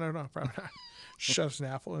 I don't know. Probably not. Shoves an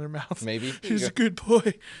apple in their mouth. Maybe. He's a good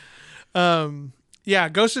boy. Yeah,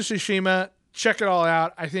 Ghost of Tsushima. Check it all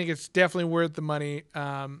out. I think it's definitely worth the money.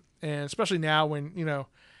 And especially now when,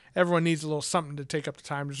 everyone needs a little something to take up the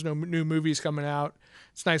time. There's no new movies coming out.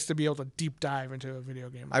 It's nice to be able to deep dive into a video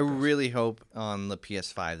game. I really hope on the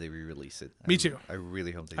PS5 they re-release it. Me too. I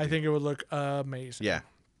really hope they do. I think it would look amazing. Yeah.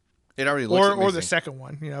 It already looks amazing. Or the second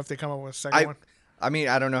one, if they come up with a second one. I mean,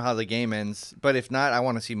 I don't know how the game ends, but if not, I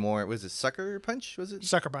want to see more. Was it Sucker Punch? Was it?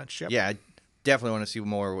 Sucker Punch, yep. Yeah, I definitely want to see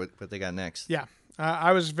more what they got next. Yeah,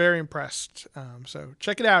 I was very impressed. So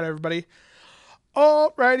check it out, everybody.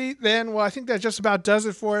 Alrighty then. Well, I think that just about does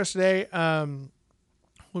it for us today.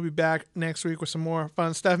 We'll be back next week with some more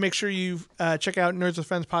fun stuff. Make sure you check out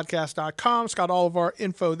nerdswithfriendspodcast.com. It's got all of our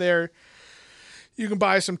info there. You can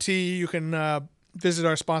buy some tea. You can visit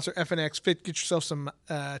our sponsor, FNX Fit. Get yourself some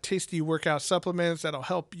tasty workout supplements that'll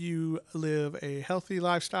help you live a healthy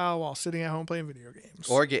lifestyle while sitting at home playing video games.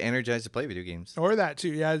 Or get energized to play video games. Or that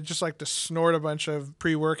too. Yeah, just like to snort a bunch of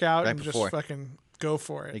pre-workout Right and before. Just fucking go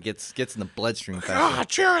for it. It gets in the bloodstream faster.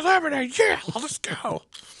 Cherry lemonade. Yeah, let's go.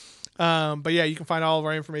 But yeah, you can find all of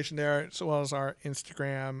our information there, as well as our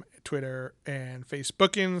Instagram, Twitter, and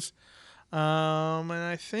Facebookings. And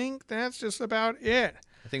I think that's just about it.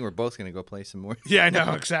 I think we're both going to go play some more. Yeah, I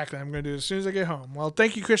know, exactly. I'm going to do it as soon as I get home. Well,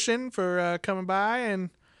 thank you, Christian, for coming by and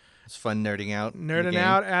It's fun nerding out. nerding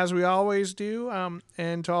out as we always do.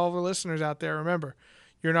 And to all the listeners out there, remember,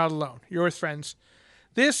 you're not alone. You're with friends.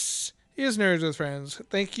 This is Nerds with Friends.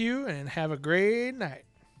 Thank you, and have a great night.